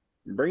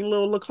 Bring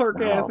little Leclerc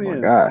ass Oh my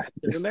in. gosh.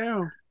 Get it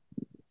down.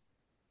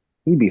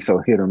 He be so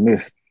hit or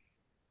miss.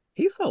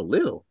 He's so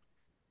little.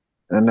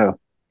 I know.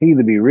 He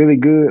either be really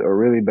good or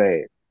really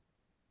bad.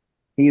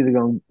 He either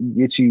gonna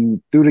get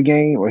you through the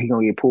game or he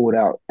gonna get pulled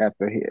out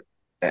after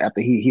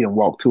he done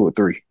walked 2 or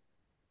 3.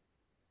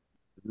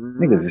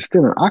 Niggas is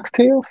stealing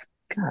oxtails?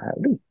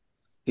 God,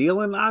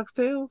 Stealing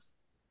oxtails?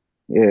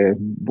 yeah.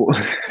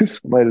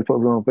 Somebody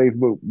posted on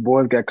Facebook.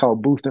 Boys got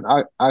caught boosting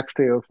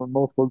oxtails from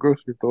multiple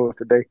grocery stores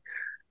today.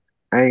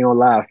 I ain't gonna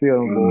lie, I feel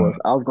them boys.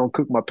 I was gonna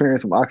cook my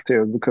parents some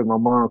oxtails because my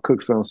mom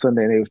cooked some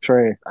Sunday and it was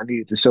trash. I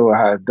needed to show her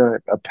how it's done.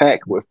 A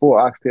pack with 4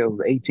 oxtails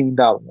was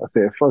 $18. I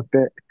said, fuck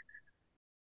that.